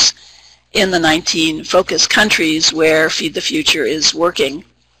programs in the 19 focus countries where Feed the Future is working.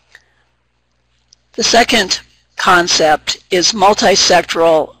 The second concept is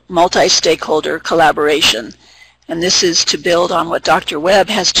multi-sectoral, multi-stakeholder collaboration, and this is to build on what Dr. Webb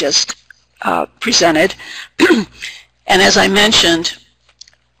has just presented. And as I mentioned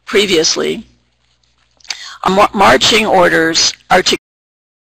previously, marching orders are to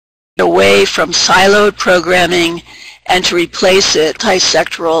get away from siloed programming and to replace it with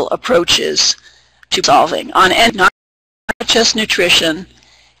multi-sectoral approaches to solving on not just nutrition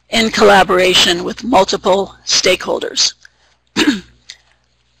in collaboration with multiple stakeholders.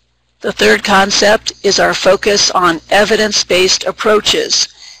 The third concept is our focus on evidence-based approaches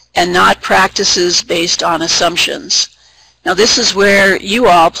and not practices based on assumptions. Now, this is where you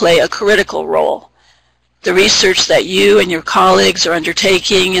all play a critical role. The research that you and your colleagues are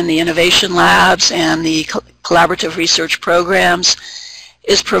undertaking in the innovation labs and the collaborative research programs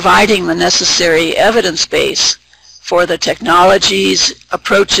is providing the necessary evidence base for the technologies,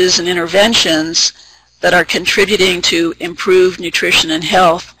 approaches, and interventions that are contributing to improved nutrition and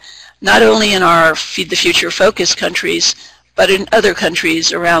health, not only in our Feed the Future focus countries, but in other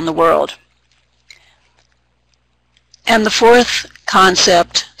countries around the world. And the fourth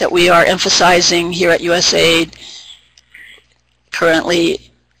concept that we are emphasizing here at USAID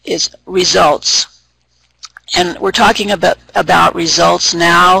currently is results. And we're talking about results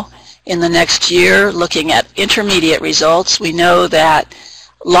now in the next year, looking at intermediate results. We know that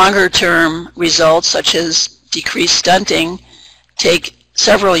longer-term results, such as decreased stunting, take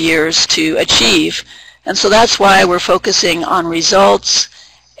several years to achieve. And so that's why we're focusing on results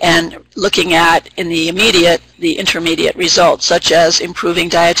and looking at, in the immediate, the intermediate results, such as improving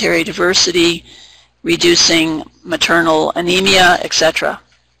dietary diversity, reducing maternal anemia, etc.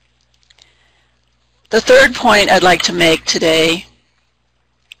 The third point I'd like to make today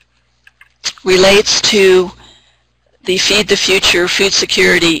relates to the Feed the Future Food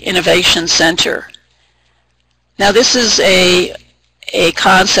Security Innovation Center. Now, this is a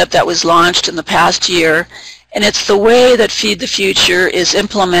concept that was launched in the past year, and it's the way that Feed the Future is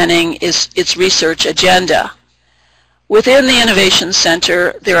implementing its research agenda. Within the Innovation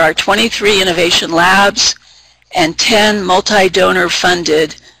Center, there are 23 innovation labs and 10 multi-donor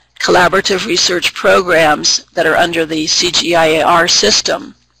funded collaborative research programs that are under the CGIAR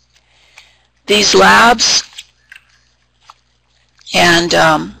system. These labs And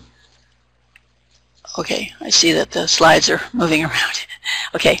okay, I see that the slides are moving around.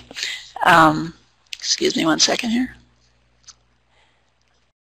 Okay, excuse me one second here.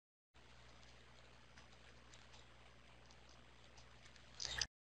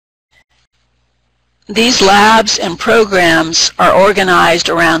 These labs and programs are organized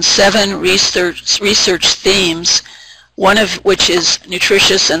around 7 research themes, one of which is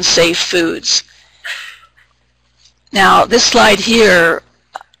nutritious and safe foods. Now, this slide here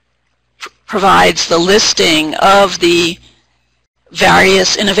provides the listing of the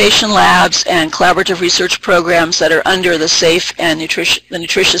various innovation labs and collaborative research programs that are under the Safe and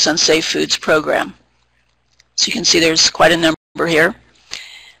Nutritious and Safe Foods program. So you can see there's quite a number here.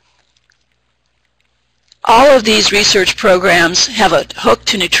 All of these research programs have a hook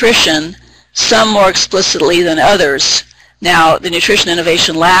to nutrition, some more explicitly than others. Now, the Nutrition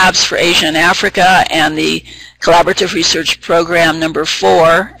Innovation Labs for Asia and Africa and the Collaborative Research Program number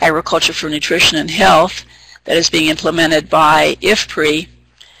 4, Agriculture for Nutrition and Health, that is being implemented by IFPRI,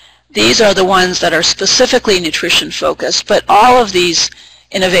 these are the ones that are specifically nutrition focused, but all of these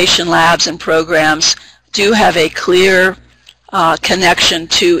innovation labs and programs do have a clear connection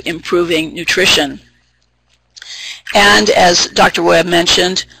to improving nutrition. And as Dr. Webb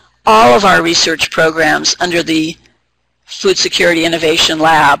mentioned, all of our research programs under the Food Security Innovation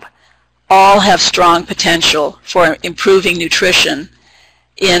Lab all have strong potential for improving nutrition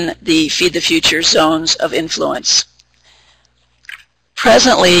in the Feed the Future zones of influence.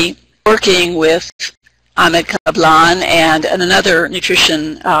 Presently, working with Ahmed Kablan and another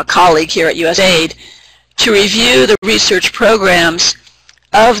nutrition colleague here at USAID to review the research programs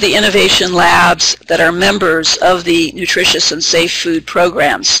of the innovation labs that are members of the Nutritious and Safe Food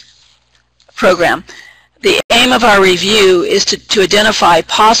program. The aim of our review is to identify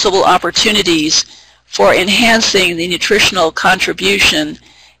possible opportunities for enhancing the nutritional contribution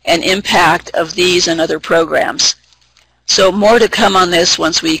and impact of these and other programs. So more to come on this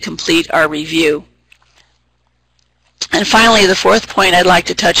once we complete our review. And finally, the fourth point I'd like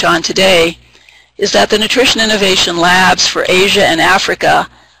to touch on today is that the Nutrition Innovation Labs for Asia and Africa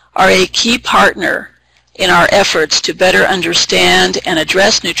are a key partner in our efforts to better understand and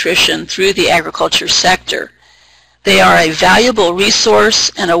address nutrition through the agriculture sector. They are a valuable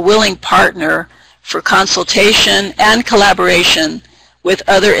resource and a willing partner for consultation and collaboration with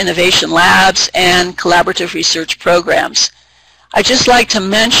other innovation labs and collaborative research programs. I'd just like to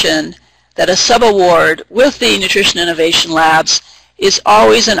mention that a sub-award with the Nutrition Innovation Labs is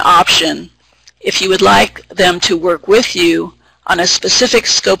always an option if you would like them to work with you on a specific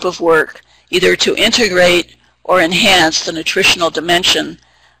scope of work, either to integrate or enhance the nutritional dimension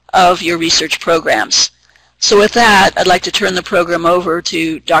of your research programs. So with that, I'd like to turn the program over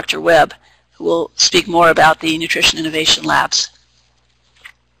to Dr. Webb, who will speak more about the Nutrition Innovation Labs.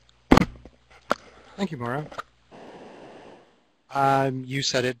 Thank you, Maura. You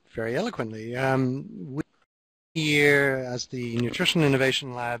said it very eloquently. We're here as the Nutrition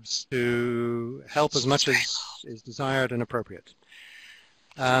Innovation Labs to help as much as is desired and appropriate.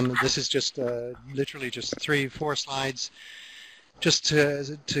 This is just literally just 3-4 slides just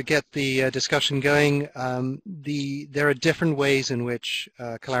to get the discussion going. There are different ways in which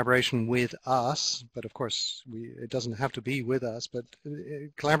collaboration with us, but of course it doesn't have to be with us, but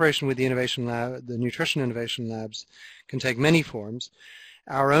collaboration with the Innovation Lab, the Nutrition Innovation Labs, can take many forms.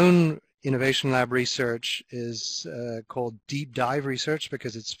 Our own Innovation Lab research is called deep dive research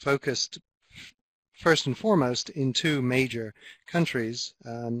because it's focused first and foremost in 2 major countries,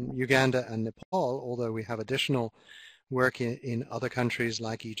 Uganda and Nepal, although we have additional work in other countries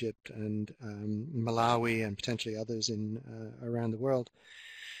like Egypt and Malawi and potentially others around the world.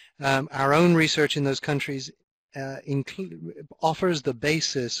 Our own research in those countries offers the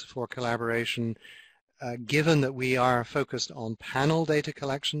basis for collaboration given that we are focused on panel data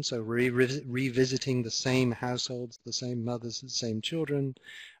collection, so revisiting the same households, the same mothers, the same children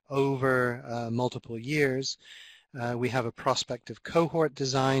over multiple years. We have a prospective cohort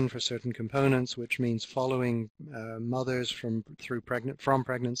design for certain components, which means following mothers from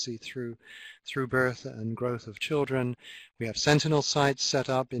pregnancy through birth and growth of children. We have sentinel sites set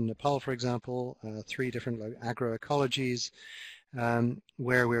up in Nepal, for example, 3 different agroecologies,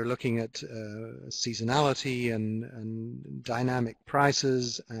 where we're looking at seasonality and dynamic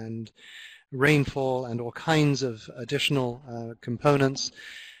prices and rainfall and all kinds of additional components.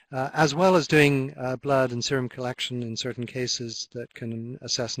 As well as doing blood and serum collection in certain cases that can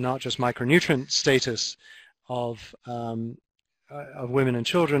assess not just micronutrient status of women and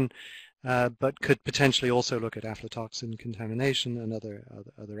children, but could potentially also look at aflatoxin contamination and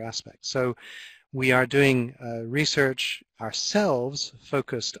other aspects. So we are doing research ourselves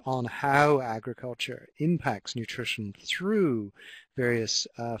focused on how agriculture impacts nutrition through various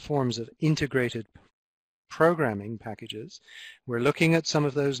forms of integrated programming packages. We're looking at some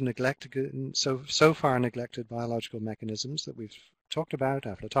of those neglected, so far neglected biological mechanisms that we've talked about,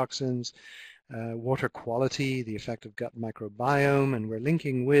 aflatoxins, water quality, the effect of gut microbiome, and we're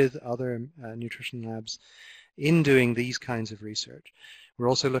linking with other nutrition labs in doing these kinds of research. We're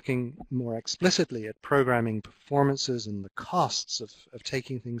also looking more explicitly at programming performances and the costs of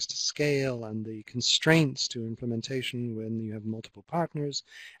taking things to scale and the constraints to implementation when you have multiple partners,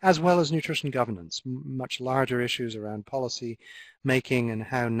 as well as nutrition governance, much larger issues around policy making and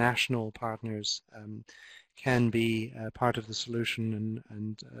how national partners can be part of the solution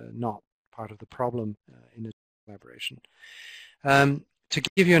and not part of the problem in a collaboration. To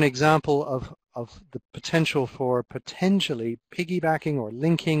give you an example of the potential for potentially piggybacking or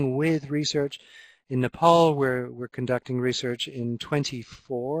linking with research, in Nepal we're conducting research in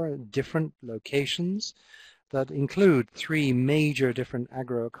 24 different locations that include 3 major different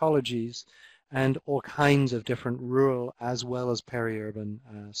agroecologies and all kinds of different rural as well as peri-urban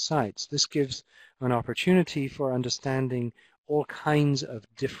sites. This gives an opportunity for understanding all kinds of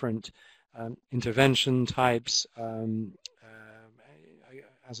different intervention types,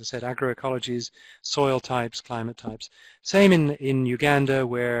 as I said, agroecologies, soil types, climate types. Same in Uganda,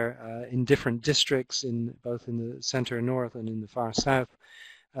 where in different districts, both in the center north and in the far south,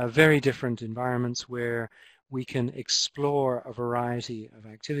 very different environments where we can explore a variety of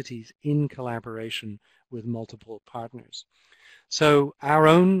activities in collaboration with multiple partners. So our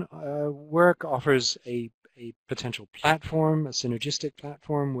own work offers a potential platform, a synergistic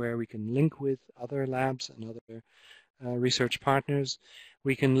platform where we can link with other labs and other research partners.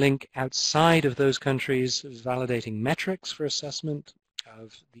 We can link outside of those countries, validating metrics for assessment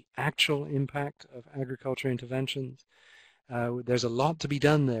of the actual impact of agriculture interventions. There's a lot to be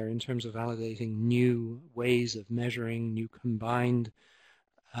done there in terms of validating new ways of measuring, new combined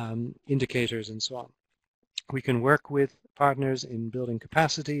indicators and so on. We can work with partners in building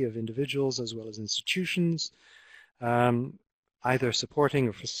capacity of individuals as well as institutions, either supporting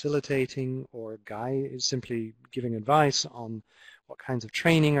or facilitating or simply giving advice on what kinds of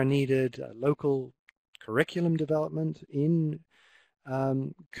training are needed, local curriculum development in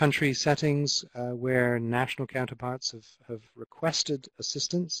country settings where national counterparts have requested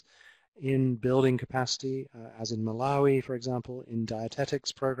assistance in building capacity, as in Malawi, for example, in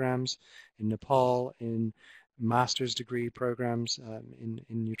dietetics programs, in Nepal, in master's degree programs in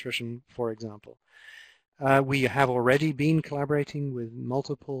nutrition, for example. We have already been collaborating with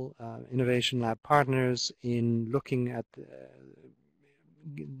multiple innovation lab partners in looking at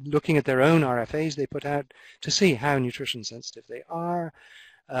their own RFAs they put out to see how nutrition sensitive they are,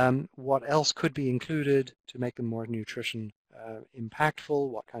 what else could be included to make them more nutrition impactful,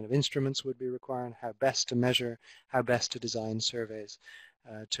 what kind of instruments would be required, how best to measure, how best to design surveys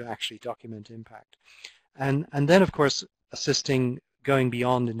to actually document impact. And then, of course, assisting going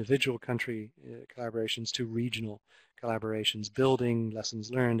beyond individual country collaborations to regional collaborations, building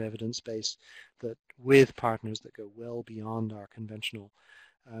lessons learned, evidence base that with partners that go well beyond our conventional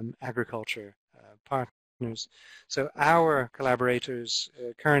agriculture partners. So our collaborators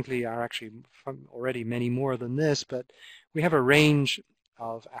currently are actually already many more than this, but we have a range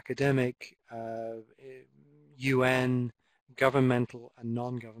of academic, UN, governmental and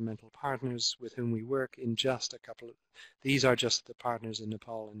non-governmental partners with whom we work in just a couple of, these are just the partners in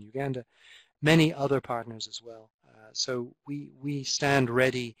Nepal and Uganda, many other partners as well. So we stand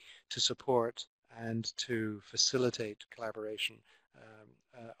ready to support and to facilitate collaboration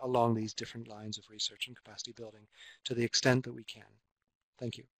along these different lines of research and capacity building to the extent that we can.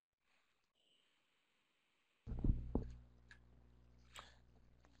 Thank you.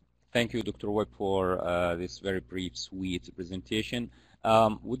 Thank you, Dr. Webb, for this very brief, sweet presentation.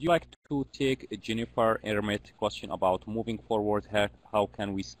 Would you like to take Jennifer Ermit question about moving forward? How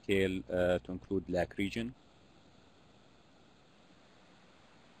can we scale to include LAC region?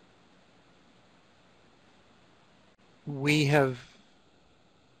 We have.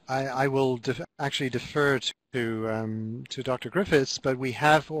 I will actually defer to Dr. Griffiths, but we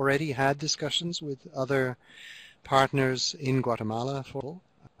have already had discussions with other partners in Guatemala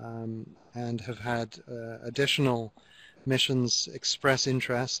and have had additional missions express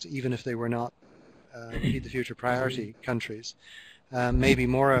interest, even if they were not Feed the Future priority countries. Maybe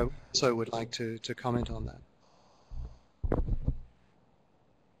Maura also would like to comment on that.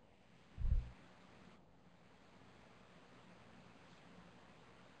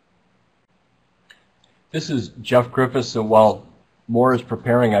 This is Jeff Griffiths, and while Moore is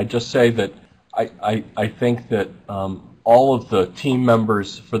preparing, I just say that I think that all of the team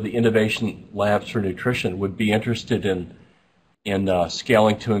members for the Innovation Labs for Nutrition would be interested in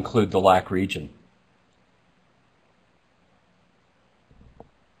scaling to include the LAC region.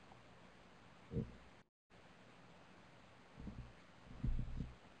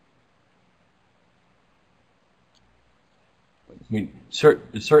 I mean,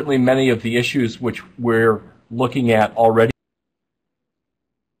 certainly many of the issues which we're looking at already.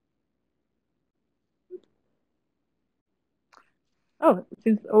 Oh,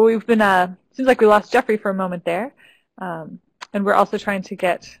 seems like we lost Jeffrey for a moment there, and we're also trying to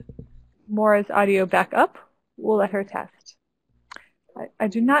get Maura's audio back up. We'll let her test. I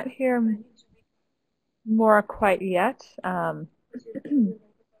do not hear Maura quite yet. So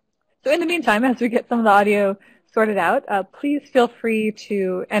in the meantime, as we get some of the audio sorted out, please feel free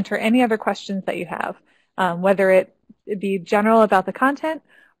to enter any other questions that you have, whether it be general about the content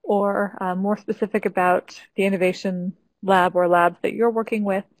or more specific about the innovation lab or labs that you're working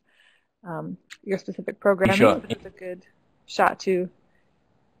with, your specific programming. Sure. It's a good shot to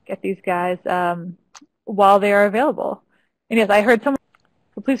get these guys while they are available. And yes, I heard someone,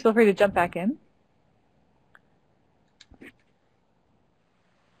 so please feel free to jump back in.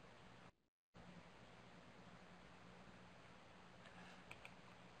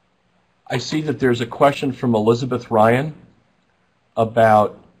 I see that there's a question from Elizabeth Ryan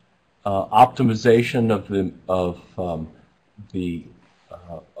about optimization of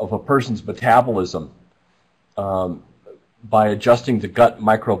a person's metabolism by adjusting the gut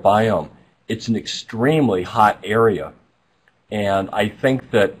microbiome. It's an extremely hot area, and I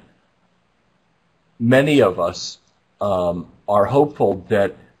think that many of us are hopeful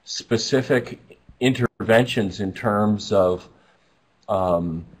that specific interventions in terms of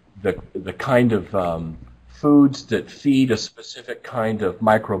the kind of foods that feed a specific kind of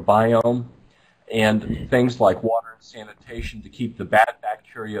microbiome and things like water and sanitation to keep the bad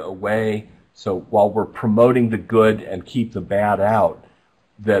bacteria away. So while we're promoting the good and keep the bad out,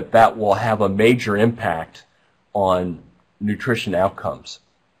 that will have a major impact on nutrition outcomes.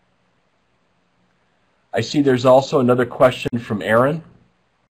 I see there's also another question from Aaron.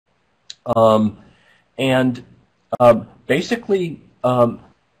 Basically,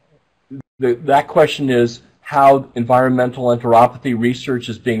 that question is how environmental enteropathy research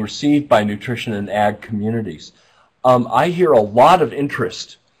is being received by nutrition and ag communities. I hear a lot of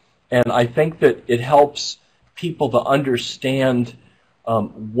interest, and I think that it helps people to understand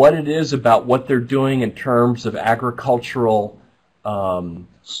what it is about what they're doing in terms of agricultural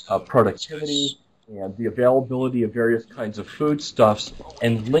productivity and the availability of various kinds of foodstuffs,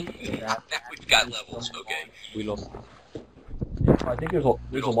 and link to that. We've got levels, okay. We lost. I think there's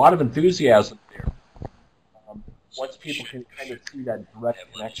a lot of enthusiasm there. Once people can kind of see that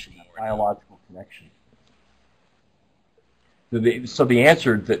direct connection, that biological connection. So the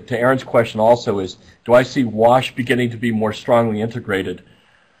answer to Aaron's question also is, do I see WASH beginning to be more strongly integrated?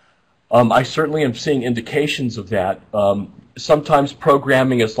 I certainly am seeing indications of that. Sometimes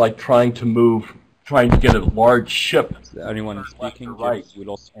programming is like trying to get a large ship. Anyone speaking? Right.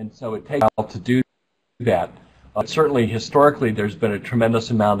 And so it takes a while to do that. Certainly, historically, there's been a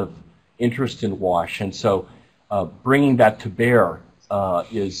tremendous amount of interest in WASH, and so bringing that to bear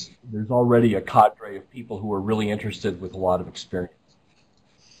there's already a cadre of people who are really interested with a lot of experience.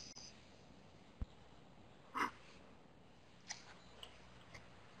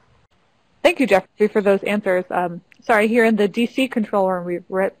 Thank you, Jeffrey, for those answers. Sorry, here in the DC control room,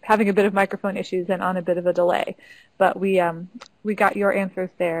 we're having a bit of microphone issues and on a bit of a delay, but we got your answers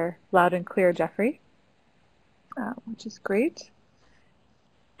there loud and clear, Jeffrey. Which is great.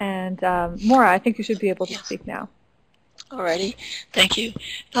 And Maura, I think you should be able to speak now. Alrighty, thank you.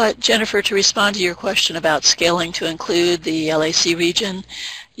 Jennifer, to respond to your question about scaling to include the LAC region,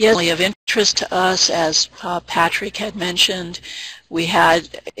 yes, of interest to us, as Patrick had mentioned. We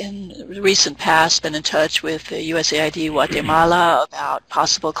had in the recent past been in touch with USAID Guatemala about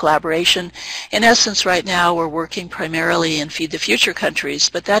possible collaboration. In essence, right now we're working primarily in Feed the Future countries,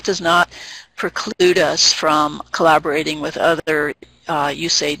 but that does not preclude us from collaborating with other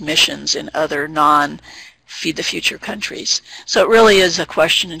USAID missions in other non-Feed the Future countries. So it really is a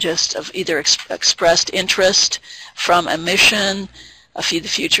question just of either expressed interest from a mission, a Feed the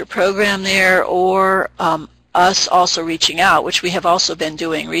Future program there, or us also reaching out, which we have also been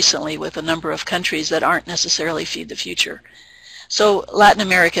doing recently with a number of countries that aren't necessarily Feed the Future. So Latin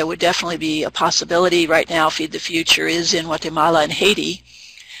America would definitely be a possibility. Right now, Feed the Future is in Guatemala and Haiti.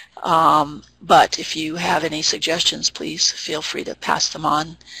 But if you have any suggestions, please feel free to pass them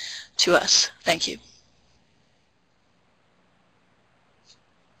on to us. Thank you.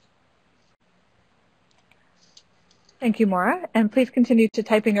 Thank you, Maura. And please continue to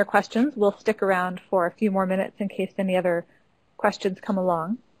type in your questions. We'll stick around for a few more minutes in case any other questions come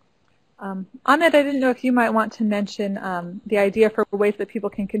along. Ahmed, I didn't know if you might want to mention the idea for ways that people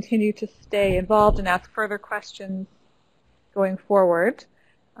can continue to stay involved and ask further questions going forward.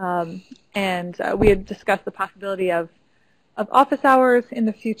 And we had discussed the possibility of office hours in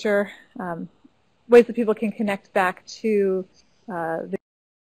the future, ways that people can connect back to the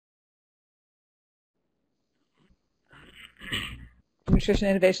nutrition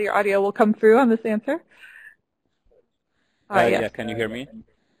innovation. Your audio will come through on this answer. Yeah, can you hear me?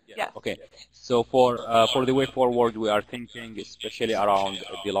 Yeah. Okay. So for the way forward, we are thinking, especially around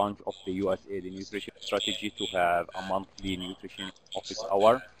the launch of the USAID nutrition strategy, to have a monthly nutrition office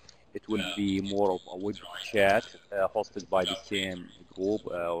hour. It will be more of a web chat hosted by the same group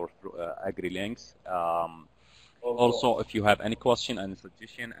or AgriLinks. Also, if you have any question, any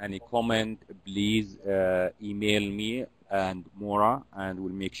suggestion, any comment, please email me and Maura, and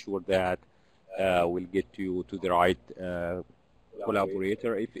we'll make sure that we'll get to the right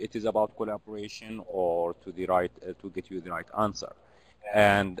collaborator if it is about collaboration, or to the right to get you the right answer.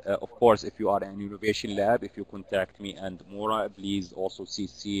 And of course, if you are an innovation lab, if you contact me and Maura, please also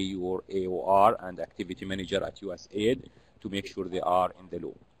CC your AOR and activity manager at USAID to make sure they are in the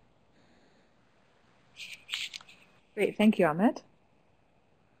loop. Great, thank you, Ahmed.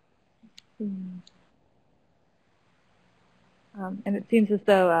 And it seems as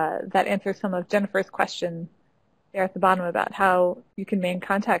though that answers some of Jennifer's question there at the bottom about how you can maintain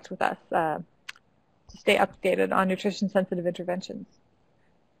contact with us to stay updated on nutrition-sensitive interventions.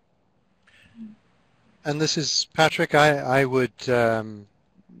 And this is Patrick. I would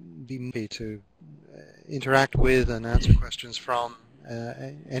be happy to interact with and answer questions from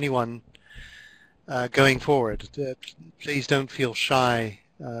anyone going forward. Please don't feel shy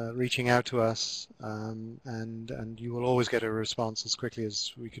reaching out to us, and you will always get a response as quickly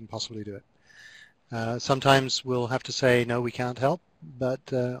as we can possibly do it. Sometimes we'll have to say, no, we can't help, but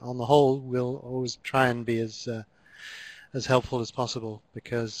on the whole, we'll always try and be as helpful as possible,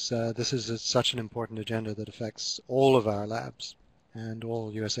 because this is such an important agenda that affects all of our labs and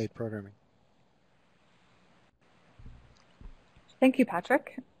all USAID programming. Thank you,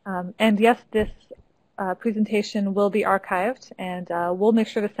 Patrick. And yes, this presentation will be archived, and we'll make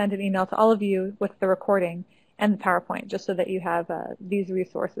sure to send an email to all of you with the recording and the PowerPoint, just so that you have these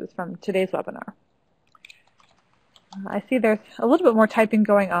resources from today's webinar. I see there's a little bit more typing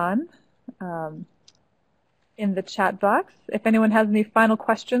going on in the chat box. If anyone has any final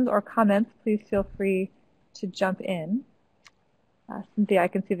questions or comments, please feel free to jump in. Cynthia, I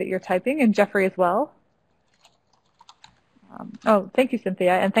can see that you're typing, and Jeffrey as well. Oh, thank you,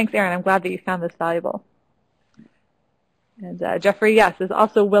 Cynthia, and thanks, Aaron. I'm glad that you found this valuable. And Jeffrey, yes, is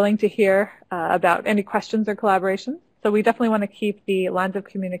also willing to hear about any questions or collaborations. So we definitely want to keep the lines of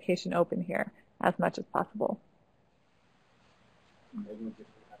communication open here as much as possible.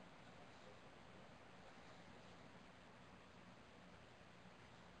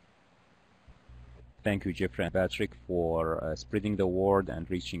 Thank you, Jeffrey and Patrick, for spreading the word and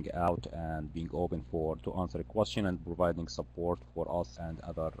reaching out and being open to answer a question and providing support for us and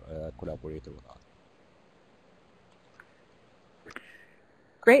other collaborators with us.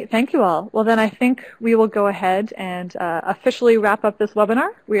 Great, thank you all. Well, then I think we will go ahead and officially wrap up this webinar.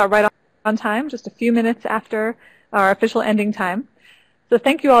 We are right on time, just a few minutes after our official ending time. So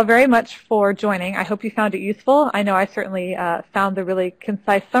thank you all very much for joining. I hope you found it useful. I know I certainly found the really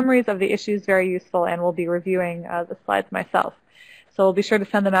concise summaries of the issues very useful, and will be reviewing the slides myself. So we'll be sure to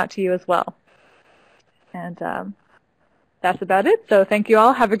send them out to you as well. And that's about it. So thank you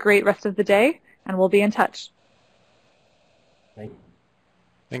all. Have a great rest of the day, and we'll be in touch. Thank you.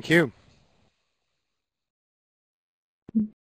 Thank you.